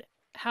winter and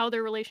how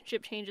their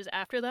relationship changes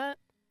after that.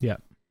 Yeah.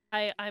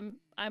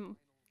 I'm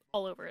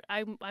all over it.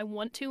 I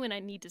want to and I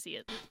need to see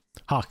it.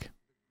 Hawk.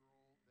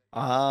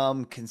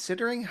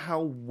 Considering how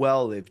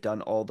well they've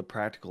done all the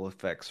practical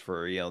effects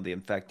for, the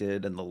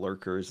infected and the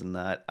lurkers and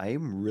that, I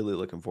am really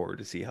looking forward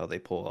to see how they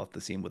pull off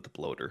the scene with the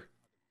bloater.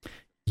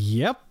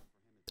 Yep.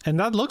 And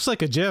that looks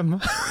like a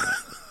gym.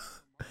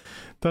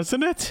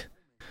 Doesn't it?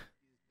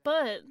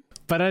 But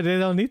they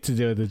don't need to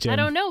do the gym. I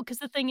don't know, because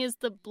the thing is,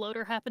 the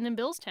bloater happened in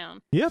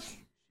Billstown. Yep.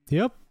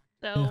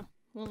 So,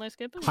 will they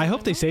skip it? I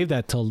hope they save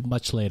that till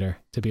much later,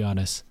 to be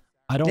honest.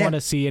 I don't want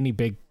to see any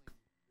big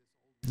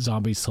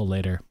zombies till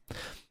later.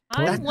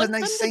 I That's want the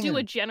nice them to do thing.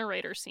 a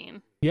generator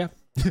scene. Yeah.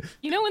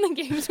 You know, in the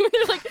games when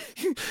they're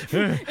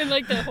like, and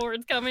like the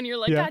hordes come and you're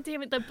like, God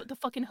damn it, the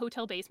fucking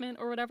hotel basement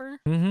or whatever.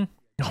 Mm-hmm.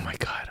 Oh my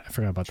God, I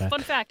forgot about that.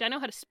 Fun fact, I know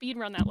how to speed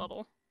run that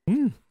level.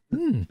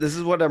 This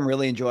is what I'm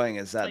really enjoying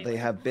is that they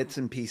have bits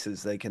and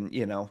pieces they can,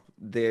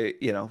 they're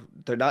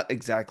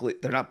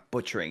not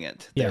butchering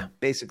it. They're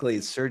basically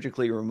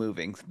surgically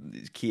removing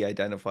these key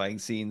identifying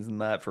scenes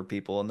and that for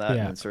people and that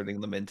and inserting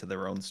them into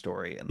their own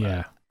story and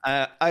that.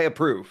 I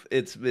approve.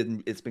 It's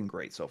been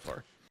great so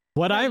far.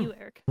 What How about I'm you,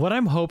 Eric?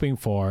 hoping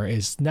for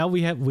is now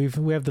we have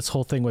this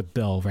whole thing with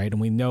Bill, right? And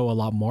we know a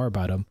lot more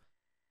about him.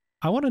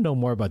 I want to know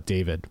more about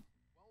David.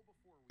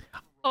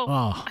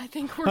 I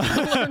think we're gonna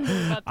learn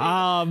more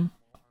about David.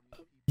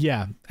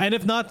 Yeah. And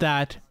if not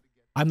that,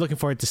 I'm looking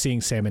forward to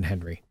seeing Sam and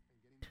Henry.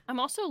 I'm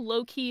also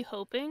low-key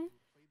hoping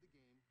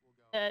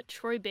that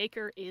Troy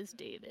Baker is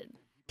David.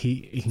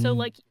 So,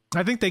 like,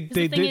 I think they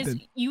the thing did. is,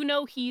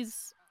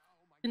 he's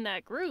in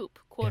that group,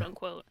 quote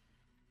unquote.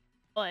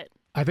 But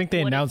I think they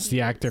what if announced he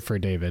the is? actor for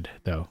David,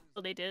 though.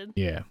 so they did.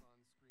 Yeah.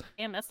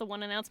 Damn, that's the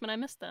one announcement I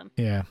missed then.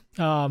 Yeah.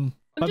 I'm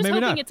But just maybe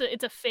hoping not.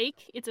 it's a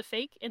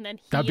fake, and then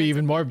That'd be ends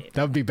even up more. being David.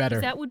 That would be better.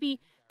 'Cause that would be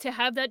to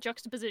have that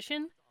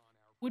juxtaposition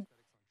would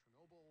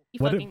be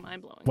What if- fucking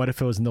mind blowing. What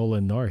if it was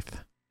Nolan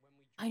North?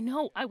 I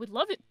know. I would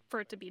love it for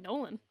it to be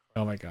Nolan,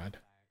 Oh my God.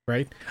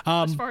 Right?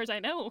 as far as I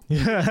know.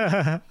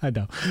 I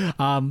know.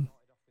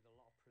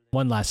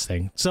 One last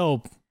thing.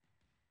 So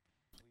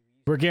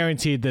we're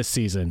guaranteed this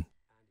season.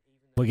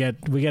 We get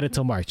it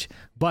till March.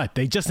 But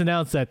they just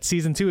announced that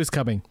season 2 is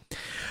coming.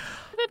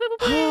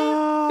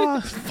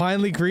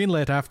 Finally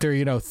greenlit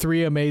after,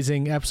 3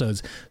 amazing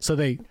episodes. So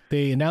they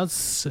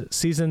announced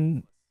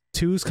season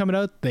 2 is coming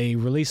out. They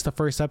released the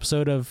first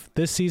episode of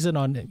this season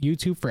on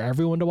YouTube for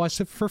everyone to watch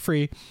it for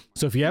free.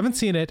 So if you haven't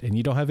seen it and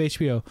you don't have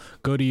HBO,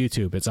 go to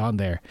YouTube. It's on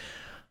there.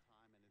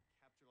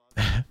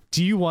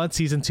 Do you want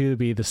season 2 to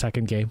be the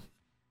second game?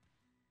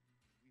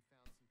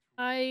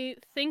 I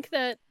think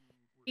that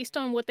based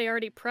on what they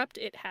already prepped,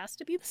 it has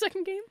to be the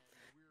second game.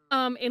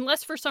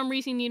 Unless for some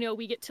reason,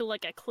 we get to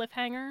like a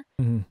cliffhanger,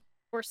 Mhm.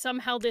 or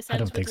somehow this I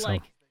don't ends think with so.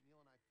 like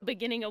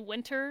beginning of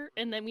winter,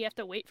 and then we have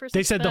to wait for.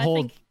 They said but I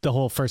think the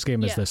whole first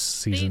game is Yeah, this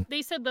season.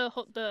 They said that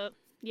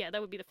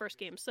would be the first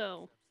game.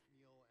 So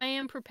I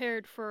am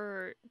prepared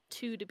for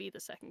 2 to be the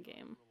second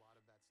game.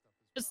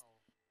 Just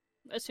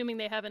assuming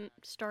they haven't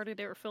started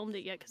it or filmed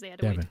it yet because they had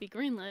to wait to be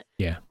greenlit.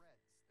 Yeah.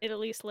 It at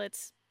least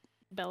lets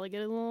Bella get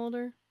a little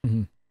older.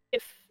 Mhm.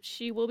 If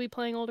she will be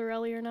playing older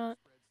Ellie or not.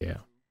 Yeah.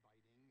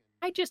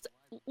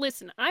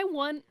 Listen. I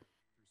want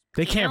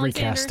They can't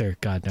Alexander recast her.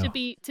 God no.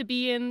 to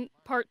be in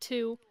part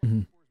 2.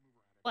 Mhm.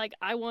 Like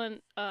I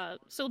want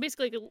so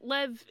basically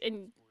Lev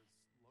and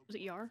was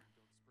it Yar?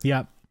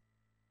 Yeah.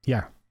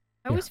 Yeah.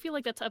 I always feel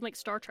like that's like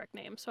Star Trek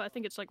name, so I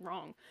think it's like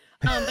wrong.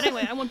 But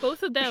anyway, I want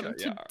both of them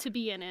to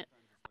be in it.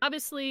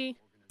 Obviously,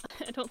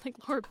 I don't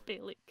think Laura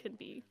Bailey can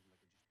be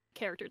the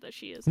character that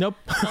she is. Nope.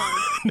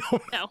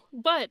 No.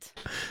 But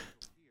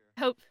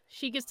I hope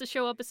she gets to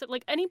show up as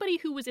like anybody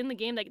who was in the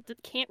game that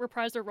can't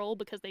reprise their role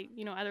because they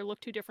either look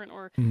too different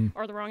or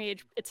are the wrong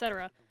age,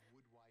 etc.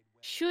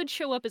 should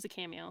show up as a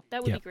cameo.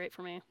 That would be great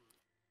for me.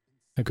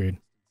 Agreed.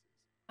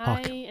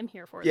 I am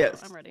here for it.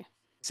 Yes. Though. I'm ready.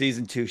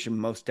 Season 2 should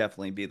most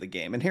definitely be the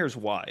game. And here's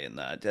why in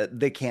that.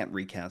 They can't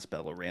recast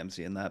Bella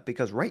Ramsey in that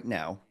because right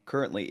now,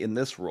 currently in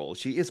this role,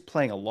 she is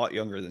playing a lot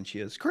younger than she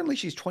is. Currently,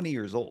 she's 20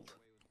 years old.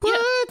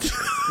 What?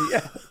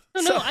 Yeah.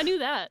 No, I knew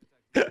that.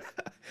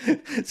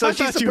 So I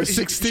thought she was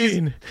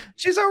 16.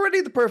 She's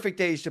already the perfect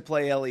age to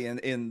play Ellie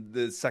in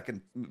the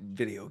second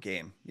video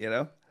game,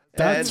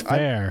 That's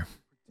fair.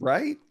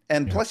 Right?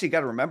 And plus you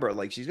got to remember,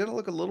 like, she's going to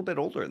look a little bit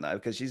older than that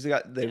because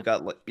they've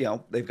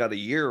got a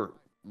year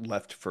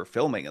left for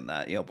filming in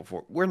that,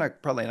 before we're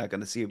probably not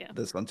going to see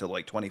this until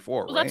like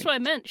 24, well, right? that's what I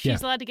meant.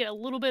 She's allowed to get a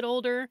little bit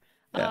older.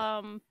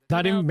 Yeah.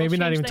 Not even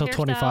change till the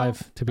 25,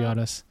 hairstyle. to be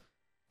honest.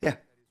 Yeah.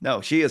 No,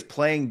 she is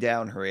playing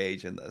down her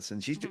age in this,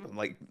 and she's doing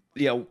like,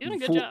 doing a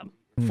good job.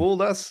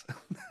 Fooled us.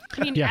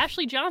 I mean, Yeah.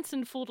 Ashley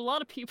Johnson fooled a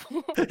lot of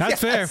people.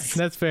 That's fair.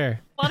 That's fair.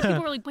 A lot of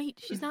people were like, wait,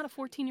 she's not a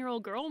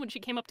 14-year-old girl when she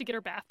came up to get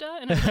her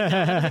BAFTA? And I was like,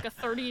 no, that's like a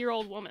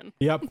 30-year-old woman.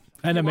 Yep.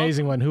 An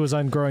amazing one who was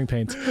on Growing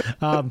Pains.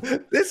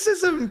 This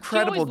is She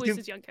incredible. always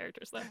voices young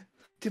characters, though.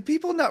 Do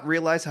people not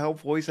realize how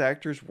voice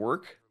actors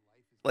work?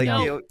 Like,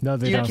 No. No,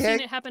 they you don't. I've seen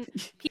can't. it happen.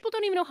 People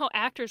don't even know how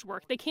actors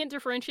work. They can't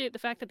differentiate the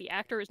fact that the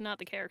actor is not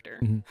the character.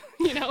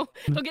 They'll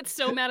get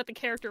so mad at the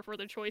character for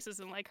their choices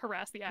and like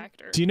harass the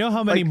actor. Do you know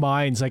how many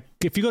minds, like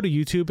if you go to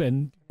YouTube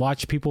and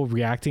watch people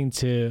reacting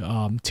to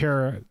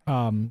Tara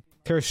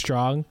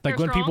Strong, like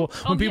Tara when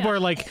Strong? people are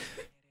like,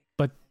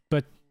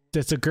 but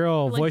it's a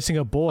girl Like, voicing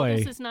a boy.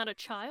 Bubbles is not a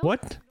child.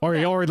 What? Or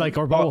Yeah.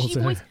 Bubbles.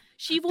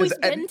 She voiced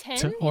Ben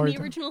 10 or- in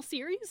the original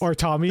series. Or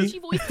Tommy. She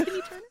voiced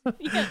Timmy Turner.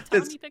 Yeah,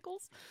 Tommy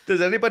Pickles.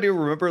 Does anybody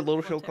remember a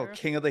little show Tara. called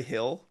King of the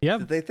Hill? Yep.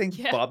 Did they think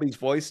Yeah. Bobby's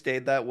voice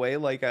stayed that way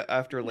like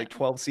after like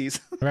 12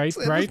 seasons? Right, It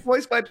was right.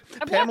 voiced by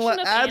I've Pamela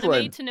watched enough anime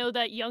Adlin. to know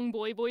that young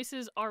boy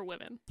voices are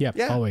women. Yep,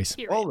 Yeah. always.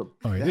 Period. All of them.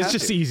 Always. They It's have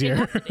just to. They easier.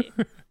 have to be.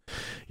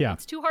 Yeah.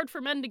 It's too hard for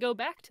men to go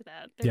back to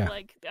that. They're Yeah.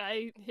 like,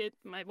 I hit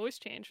my voice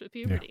change with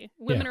puberty.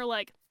 Women are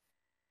like,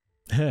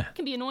 I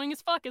can be annoying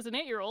as fuck as an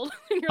 8-year-old.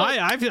 And you're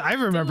like, I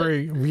remember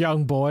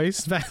young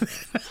boys.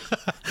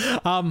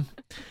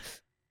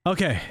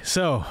 Okay,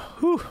 so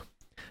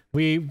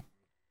we I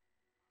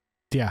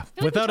feel like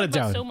we without talk a about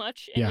doubt. so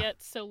much and Yeah.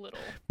 yet so little.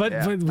 But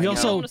Yeah, we I I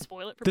also don't want to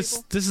spoil it for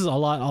people. this is a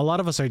lot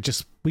of us are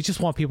we just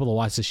want people to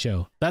watch the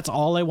show. That's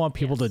all I want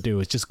people to do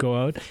is just go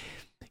out.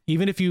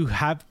 Even if you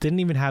didn't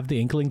even have the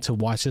inkling to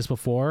watch this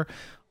before,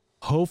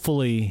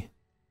 hopefully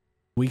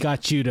we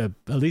got you to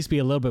at least be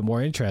a little bit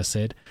more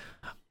interested.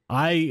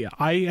 I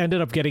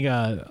ended up getting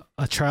a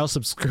trial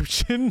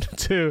subscription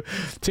to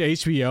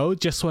HBO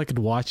just so I could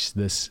watch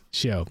this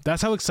show.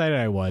 That's how excited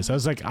I was. I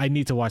was like, I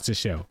need to watch this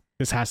show.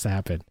 This has to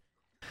happen.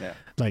 Yeah.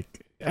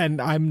 Like, and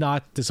I'm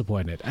not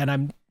disappointed. And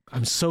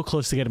I'm so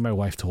close to getting my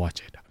wife to watch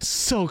it. I'm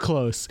so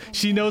close.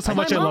 She knows how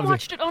my much I mom love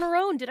watched it on her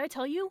own. Did I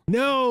tell you?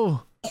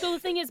 No. So the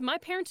thing is, my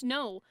parents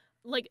know.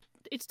 Like,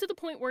 it's to the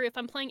point where if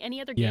I'm playing any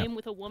other Yeah. game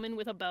with a woman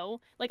with a bow,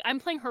 like I'm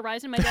playing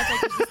Horizon, my dad's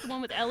like, "Is this the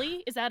one with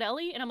Ellie? Is that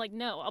Ellie?" And I'm like,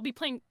 "No, I'll be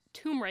playing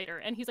Tomb Raider."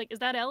 And he's like, "Is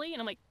that Ellie?"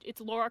 And I'm like,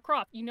 "It's Lara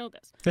Croft. You know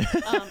this."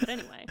 But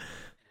anyway,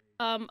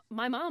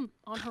 my mom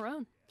on her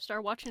own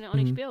started watching it on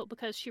HBO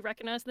because she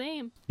recognized the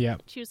name. Yeah.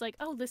 She was like,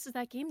 "Oh, this is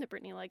that game that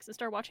Brittany likes," and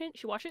started watching it.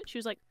 She watched it. She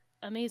was like,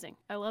 "Amazing.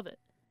 I love it."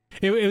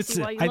 It was. See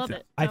why you love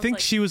it. I I was think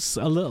like- she was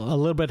a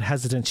little bit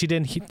hesitant. She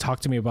didn't talk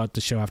to me about the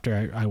show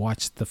after I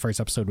watched the first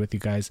episode with you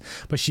guys,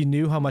 but she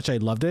knew how much I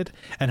loved it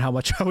and how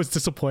much I was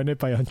disappointed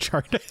by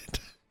Uncharted.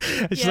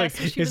 And she's Yeah, like,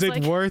 so she "Is was it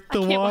like, worth "I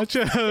the can't watch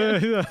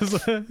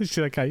watch?" She's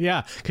like,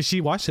 "Yeah," because she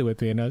watched it with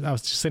me, and I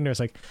was just sitting there. I was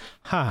like,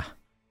 "Huh."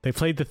 They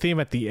played the theme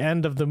at the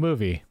end of the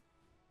movie.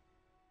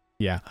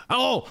 Yeah.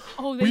 Oh,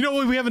 Oh, you know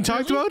what we haven't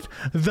talked Really? about?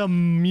 The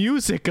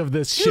music of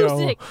this show.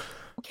 Music.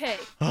 Okay.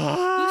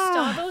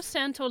 Ah. Gustavo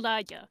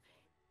Santaolalla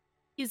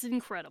is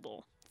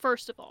incredible.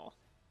 First of all,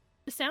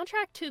 the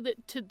soundtrack to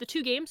the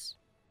two games,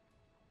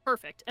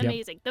 perfect, Yep.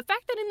 amazing. The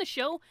fact that in the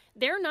show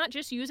they're not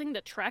just using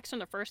the tracks from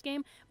the first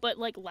game, but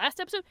like last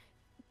episode,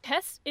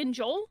 Tess and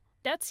Joel,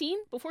 that scene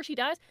before she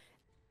dies,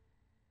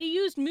 he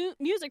used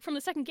music from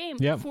the second game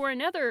for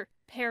another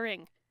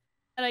pairing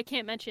that I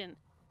can't mention.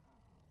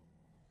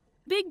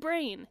 Big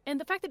brain. And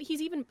the fact that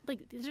he's even, like,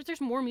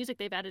 there's more music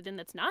they've added in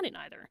that's not in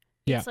either.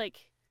 Yeah. It's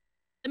like,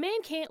 the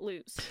man can't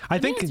lose. I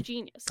think man's a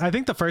genius. I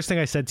think the first thing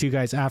I said to you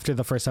guys after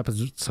the first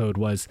episode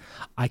was,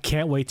 I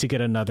can't wait to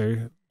get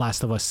another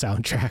Last of Us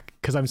soundtrack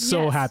because I'm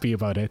so happy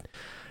about it.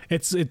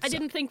 It's. I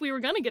didn't think we were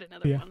gonna get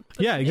another one.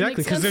 Yeah,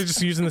 exactly, because they're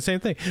just using the same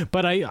thing.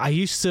 But I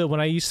used to, when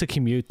I used to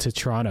commute to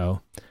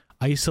Toronto,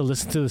 I used to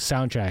listen to the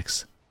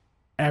soundtracks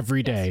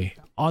every day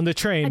on the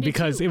train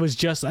because it was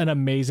just an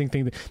amazing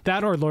thing.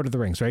 That or Lord of the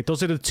Rings, right?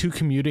 Those are the two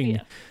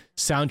commuting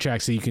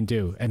soundtracks that you can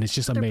do, and it's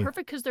just amazing. They're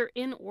perfect because they're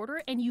in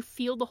order and you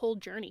feel the whole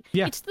journey.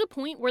 Yeah. It's to the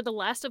point where The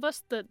Last of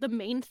Us, the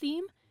main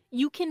theme,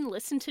 you can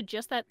listen to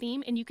just that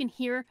theme and you can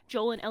hear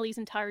Joel and Ellie's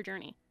entire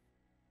journey.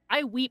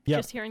 I weep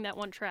just hearing that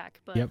one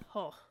track, but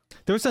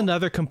There was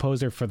another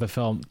composer for the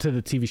film, to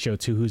the TV show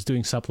too, who's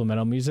doing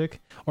supplemental music,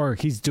 or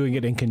he's doing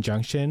it in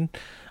conjunction,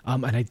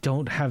 and I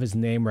don't have his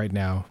name right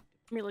now.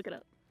 Let me look it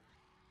up.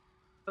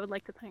 I would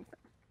like to thank them.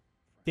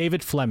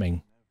 David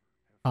Fleming.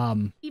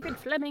 David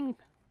Fleming.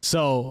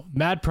 So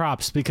mad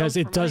props, because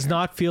it does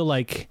not feel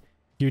like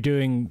you're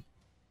doing,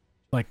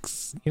 like,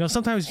 you know,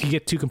 sometimes you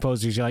get two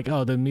composers, you're like,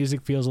 oh, the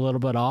music feels a little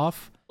bit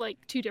off. Like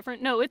two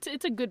different. No, it's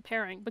a good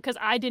pairing because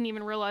I didn't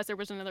even realize there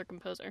was another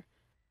composer.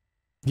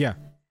 Yeah.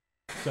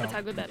 So. That's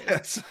how good that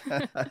is.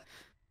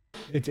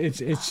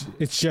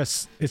 It's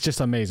just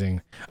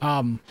amazing.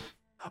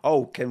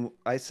 Oh, can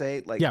I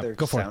say, like, their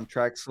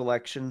soundtrack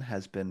selection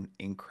has been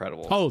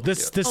incredible. Oh,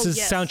 this is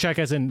soundtrack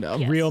as in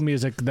real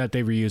music that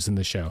they reused in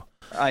the show.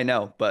 I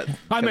know, but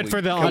I meant for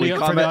the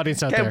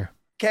audience out there.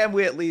 Can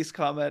we at least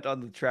comment on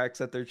the tracks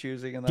that they're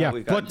choosing? In that? Yeah,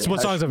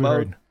 what songs have we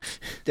heard?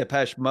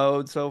 Depeche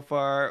Mode so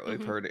far.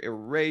 We've heard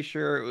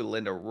Erasure,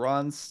 Linda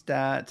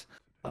Ronstadt.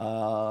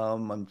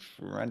 I'm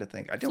trying to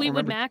think. I don't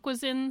Fleetwood remember. Mac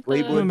was in.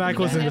 Fleetwood Mac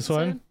was in this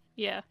one.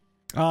 Yeah.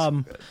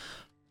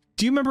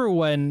 Do you remember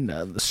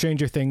when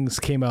Stranger Things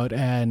came out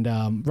and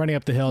Running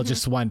Up the Hill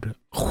just went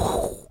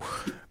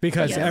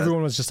because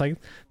everyone was just like,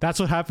 that's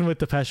what happened with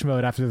Depeche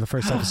Mode after the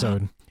first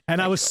episode.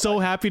 And I was so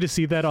happy to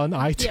see that on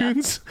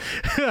iTunes.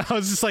 Yeah. I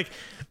was just like,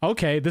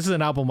 okay, this is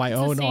an album I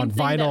own on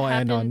vinyl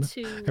and on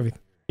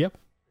everything. Yep.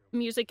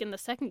 Music in the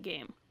second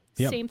game.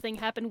 Same thing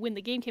happened when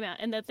the game came out.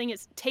 And the thing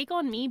is, Take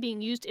On Me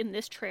being used in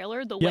this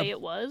trailer the way it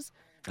was,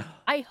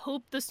 I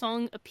hope the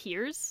song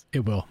appears.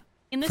 It will.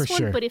 In this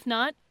one, but if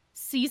not,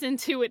 season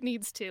 2 it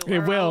needs to.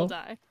 It will. I will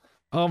die.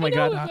 Oh my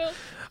god.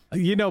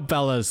 You know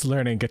Bella's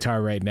learning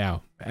guitar right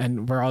now,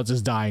 and we're all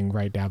just dying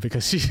right now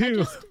because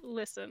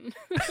listen.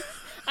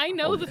 I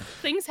know that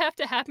things have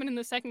to happen in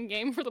the second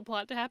game for the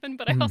plot to happen,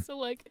 but I also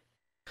like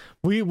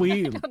we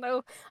I don't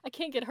know. I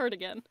can't get hurt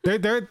again.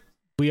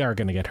 We are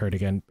going to get hurt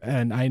again,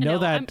 and I know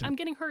that I'm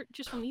getting hurt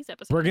just from these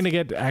episodes. We're going to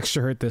get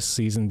extra hurt this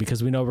season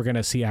because we know we're going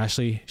to see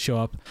Ashley show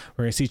up,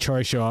 we're going to see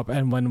Troy show up,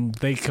 and when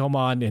they come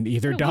on and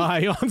either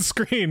die on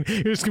screen,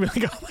 you're just going to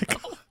be like, oh my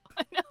god.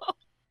 I know.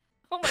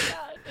 Oh my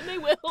god, and they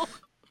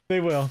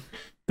will.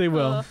 They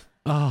will.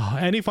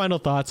 Any final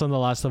thoughts on The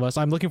Last of Us?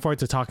 I'm looking forward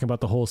to talking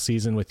about the whole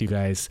season with you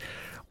guys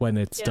when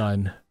it's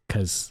done,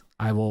 because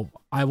I will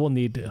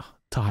need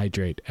to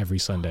hydrate every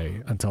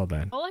Sunday until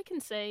then. All I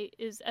can say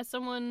is, as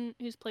someone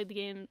who's played the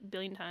game a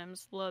billion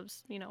times,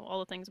 loves, all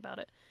the things about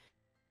it,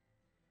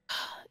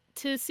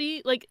 to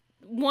see, like,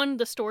 one,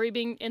 the story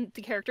being and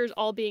the characters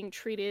all being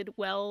treated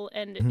well,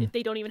 and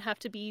they don't even have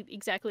to be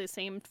exactly the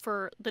same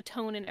for the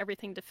tone and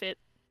everything to fit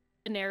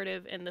the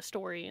narrative and the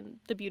story and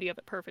the beauty of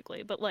it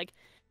perfectly. But, like,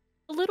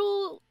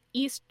 little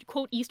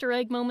quote Easter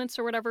egg moments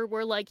or whatever,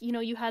 where, like,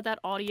 you had that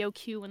audio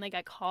cue when they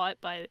got caught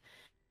by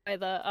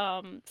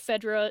the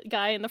Fedra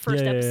guy in the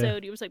first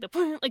episode. He was like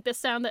the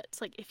sound that's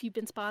like, if you've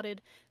been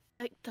spotted,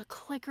 like the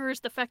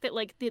clickers, the fact that,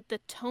 like, the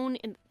tone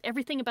and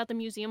everything about the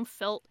museum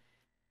felt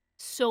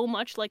so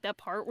much like that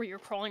part where you're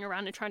crawling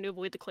around and trying to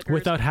avoid the clickers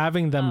without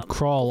having them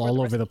crawl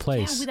all over the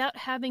place. Without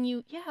having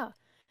you,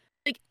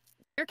 like,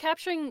 you're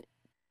capturing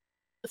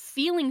the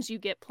feelings you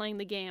get playing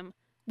the game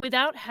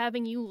without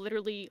having you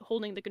literally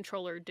holding the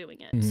controller doing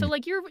it. So,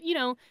 like, you're, you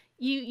don't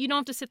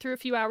have to sit through a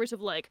few hours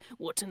of, like,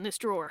 what's in this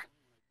drawer?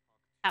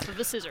 Half of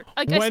a scissor.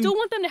 Like, I still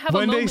want them to have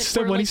a moment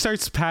when he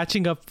starts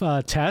patching up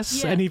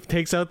Tess and he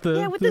takes out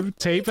the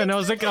tape, and I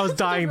was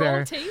dying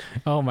there.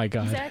 Oh my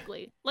god.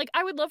 Exactly. Like,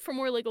 I would love for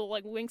more like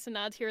winks and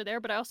nods here or there,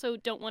 but I also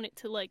don't want it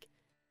to, like,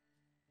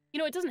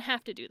 it doesn't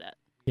have to do that.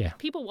 Yeah.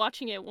 People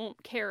watching it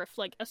won't care if,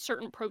 like, a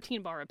certain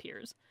protein bar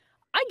appears.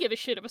 I give a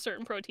shit if a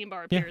certain protein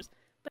bar appears,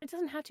 but it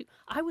doesn't have to.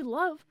 I would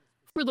love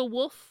for the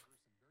wolf,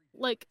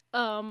 like,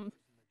 the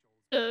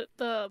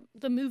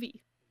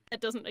movie that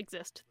doesn't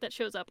exist that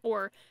shows up,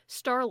 or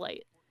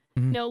Starlight.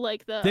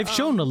 Like they've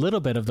shown a little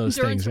bit of those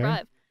things,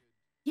 right?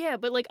 Yeah,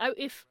 but, like,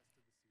 if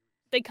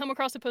they come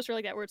across a poster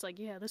like that where it's like,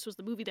 this was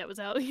the movie that was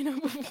out,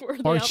 before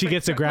the or she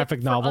gets a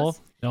graphic novel.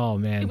 Oh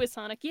man, it was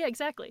Sonic. Yeah,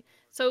 exactly.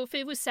 So if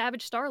it was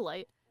Savage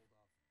Starlight,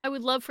 I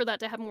would love for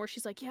that to happen where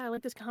she's like, yeah, I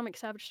like this comic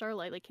Savage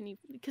Starlight. Like, can you?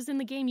 Because in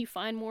the game you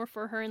find more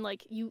for her, and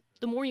like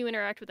the more you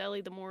interact with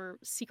Ellie, the more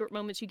secret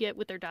moments you get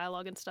with their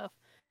dialogue and stuff.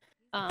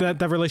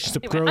 That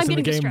relationship anyway, grows I'm in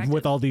the getting game distracted.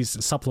 with all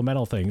these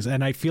supplemental things,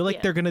 and I feel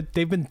like Yeah.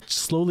 they've been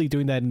slowly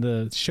doing that in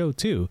the show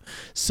too.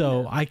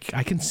 So I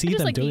can see I just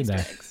them like the doing Easter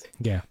that. eggs.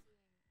 Yeah.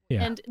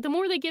 Yeah. And the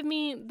more they give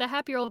me, the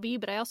happier I'll be.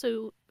 But I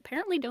also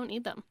apparently don't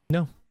need them.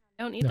 No.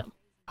 I don't need No. them.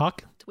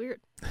 Hawk. It's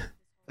weird.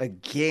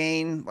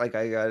 Again, like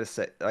I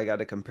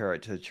gotta compare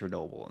it to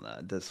Chernobyl and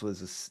that. This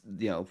was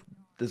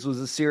this was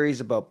a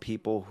series about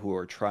people who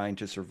are trying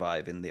to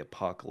survive in the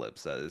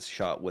apocalypse that is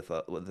shot with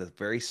a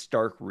very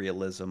stark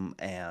realism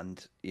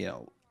and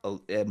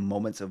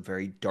moments of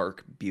very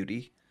dark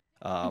beauty.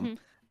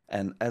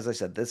 And as I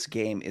said, this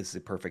game is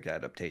the perfect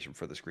adaptation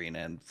for the screen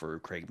and for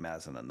Craig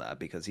Mazin and that,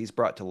 because he's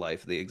brought to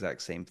life the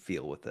exact same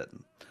feel with it.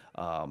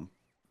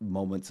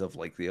 Moments of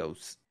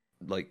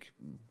like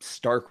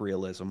stark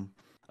realism.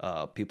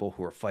 People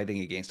who are fighting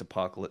against an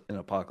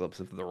apocalypse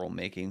of their own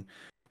making,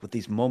 with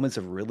these moments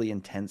of really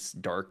intense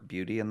dark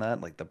beauty in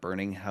that, like the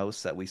burning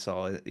house that we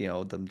saw,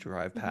 them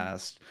drive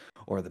past,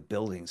 or the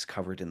buildings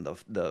covered in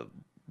the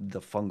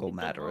fungal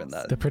matter and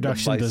that. The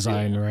production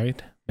design,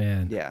 right?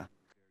 Man. Yeah,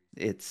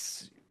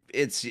 it's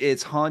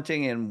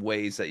haunting in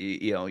ways that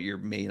you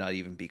may not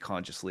even be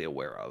consciously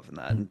aware of, and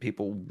that, and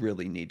people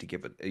really need to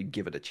give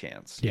it a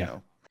chance. Yeah. You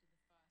know?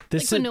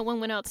 Like when no one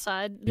went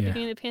outside at the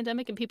beginning of the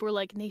pandemic and people were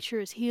like,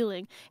 nature is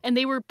healing. And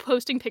they were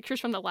posting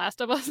pictures from The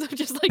Last of Us of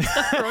just like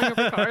stuff growing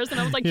over cars. And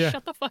I was like,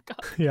 shut the fuck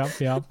up.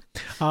 Yeah.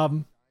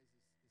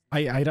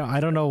 I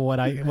don't know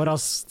what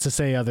else to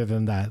say other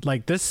than that.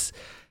 Like this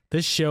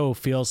show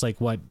feels like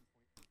what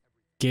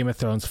Game of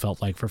Thrones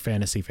felt like for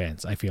fantasy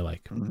fans. I feel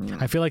like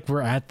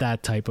we're at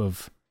that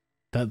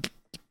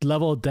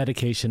level of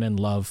dedication and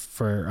love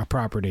for a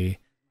property,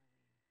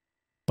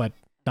 but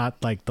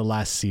not like the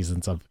last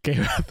seasons of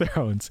Game of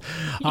Thrones.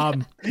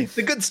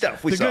 The good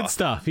stuff we saw. The good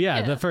stuff,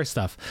 yeah, the first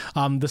stuff.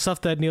 The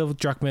stuff that Neil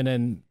Druckmann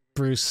and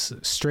Bruce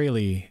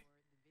Straley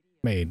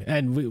made.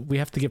 And we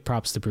have to give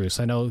props to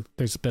Bruce. I know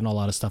there's been a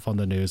lot of stuff on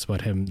the news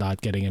about him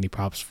not getting any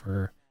props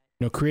for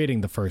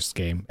creating the first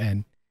game,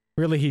 and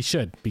really he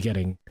should be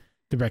getting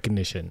the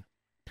recognition.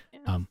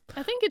 Yeah.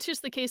 I think it's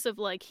just the case of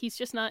like he's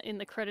just not in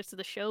the credits of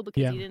the show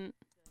because he didn't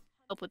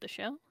help with the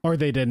show, or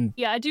they didn't.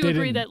 Yeah, I do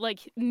agree that like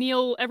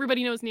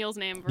everybody knows Neil's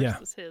name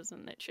versus his,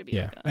 and it should be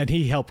and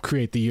he helped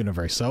create the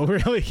universe, so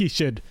really he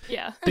should.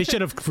 Yeah, they should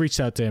have reached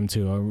out to him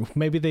too, or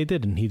maybe they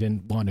did and he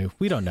didn't want to.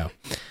 We don't know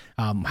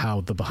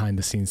how the behind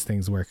the scenes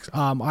things work.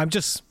 I'm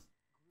just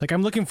like,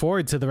 I'm looking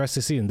forward to the rest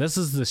of the season. This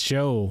is the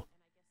show.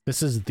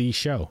 This is the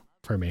show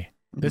for me.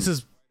 This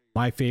is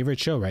my favorite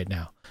show right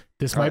now.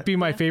 This might be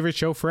my favorite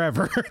show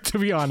forever, to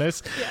be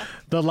honest. Yeah.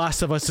 The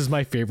Last of Us is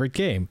my favorite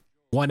game.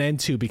 1 and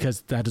 2,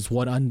 because that is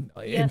one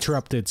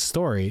uninterrupted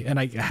story, and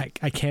I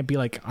can't be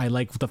like, I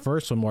like the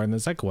first one more than the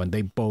second one.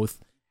 They both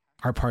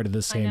are part of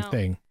the same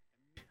thing.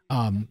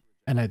 And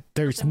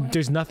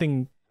there's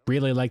nothing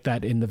really like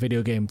that in the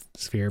video game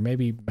sphere.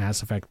 Maybe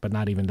Mass Effect, but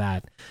not even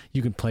that.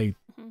 You can play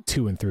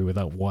 2 and 3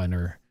 without 1,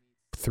 or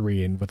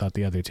 3 and without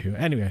the other 2.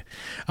 Anyway,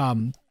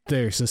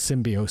 there's a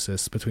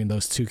symbiosis between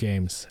those two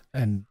games,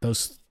 and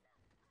those,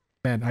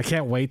 man, I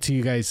can't wait till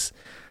you guys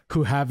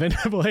who haven't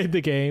played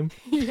the game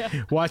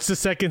watch the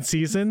second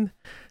season,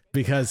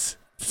 because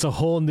it's a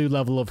whole new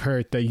level of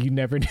hurt that you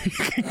never knew you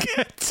could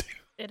get to.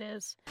 It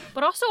is,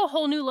 but also a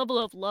whole new level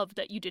of love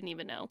that you didn't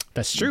even know.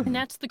 That's true. And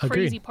that's the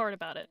crazy part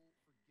about it.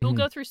 You'll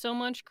go through so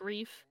much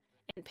grief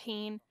and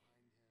pain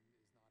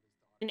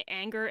and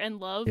anger and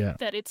love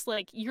that it's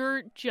like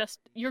you're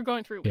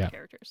going through it with the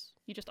characters.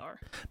 You just are.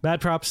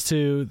 Mad props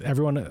to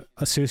everyone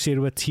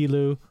associated with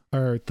Tlu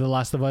or The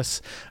Last of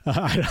Us.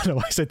 I don't know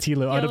why I said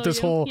Tlu. Out of this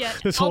whole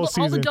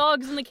season. All the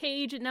dogs in the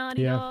cage at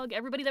Naughty Dog.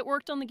 Everybody that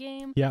worked on the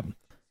game. Yep.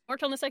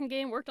 Worked on the second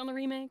game. Worked on the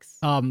remakes.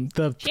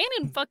 The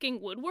Shannon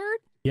fucking Woodward.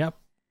 Yep.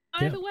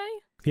 By the way.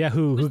 Yeah.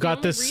 Who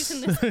got this?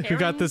 Who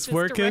got this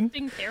working?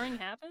 Pairing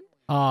happened.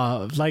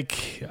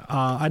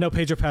 I know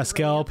Pedro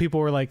Pascal. People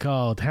were like,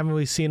 "Oh, haven't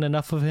we seen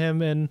enough of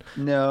him in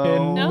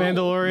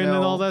Mandalorian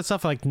and all that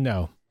stuff?" Like,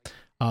 no.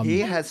 He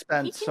has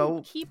spent he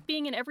can keep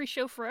being in every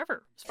show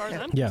forever, as far as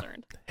I'm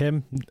concerned.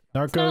 Him,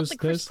 Narcos, it's not like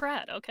Chris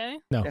Pratt, okay?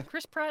 No,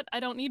 Chris Pratt, I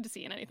don't need to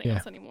see in anything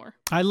else anymore.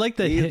 I like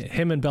that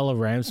him and Bella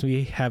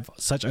Ramsey have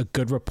such a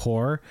good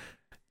rapport,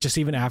 just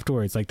even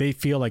afterwards. Like, they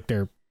feel like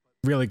they're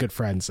really good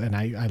friends, and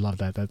I love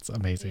that. That's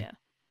amazing.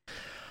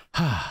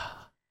 Yeah.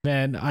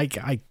 Man, I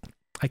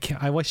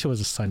can't. I wish it was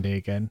a Sunday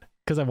again,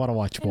 because I want to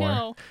watch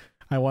more.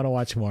 I want to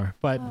watch more,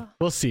 but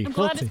we'll see. I'm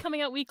glad it's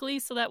coming out weekly,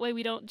 so that way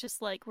we don't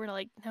just like, we're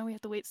like, now we have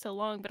to wait so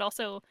long, but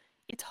also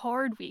it's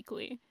hard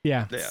weekly.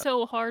 Yeah. It's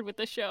so hard with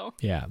the show.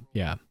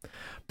 Yeah.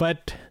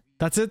 But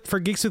that's it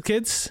for Geeks with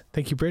Kids.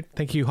 Thank you, Britt.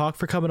 Thank you, Hawk,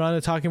 for coming on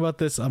and talking about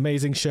this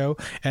amazing show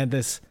and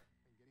this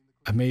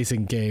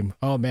amazing game.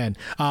 Oh, man.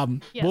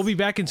 We'll be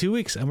back in 2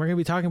 weeks, and we're going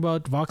to be talking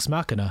about Vox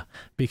Machina,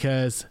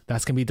 because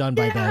that's going to be done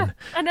by then.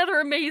 Another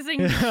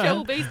amazing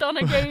show based on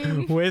a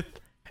game. With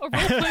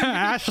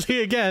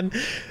Ashley again.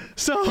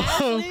 So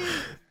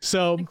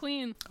So The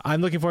Queen.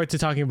 I'm looking forward to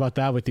talking about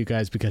that with you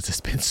guys because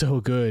it's been so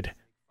good.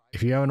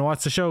 If you haven't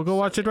watched the show, go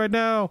watch it right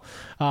now.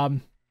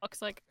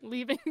 Looks like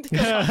leaving to go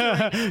watch it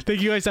right now.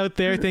 Thank you guys out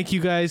there. Thank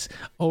you guys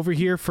over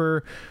here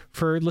for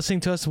listening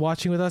to us,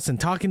 watching with us, and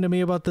talking to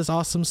me about this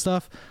awesome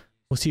stuff.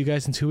 We'll see you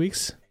guys in 2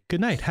 weeks.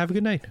 Good night. Have a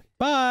good night.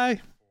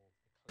 Bye.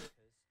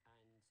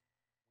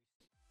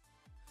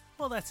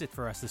 Well, that's it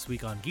for us this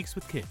week on Geeks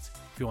with Kids.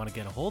 If you want to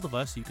get a hold of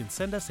us, you can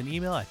send us an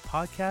email at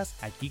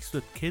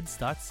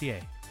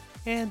podcast@geekswithkids.ca.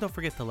 And don't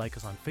forget to like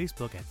us on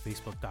Facebook at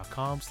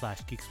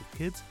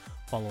facebook.com/geekswithkids.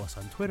 Follow us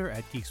on Twitter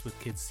at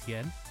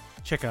geekswithkidscn.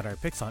 Check out our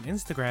pics on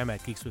Instagram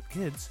at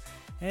geekswithkids.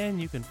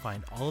 And you can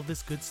find all of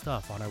this good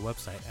stuff on our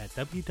website at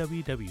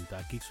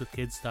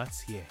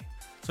www.geekswithkids.ca.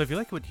 So if you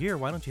like what you hear,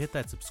 why don't you hit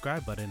that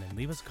subscribe button and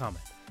leave us a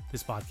comment.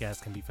 This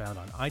podcast can be found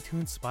on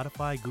iTunes,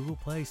 Spotify, Google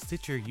Play,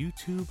 Stitcher,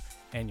 YouTube,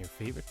 and your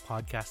favorite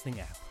podcasting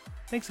app.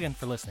 Thanks again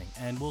for listening,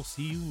 and we'll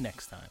see you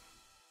next time.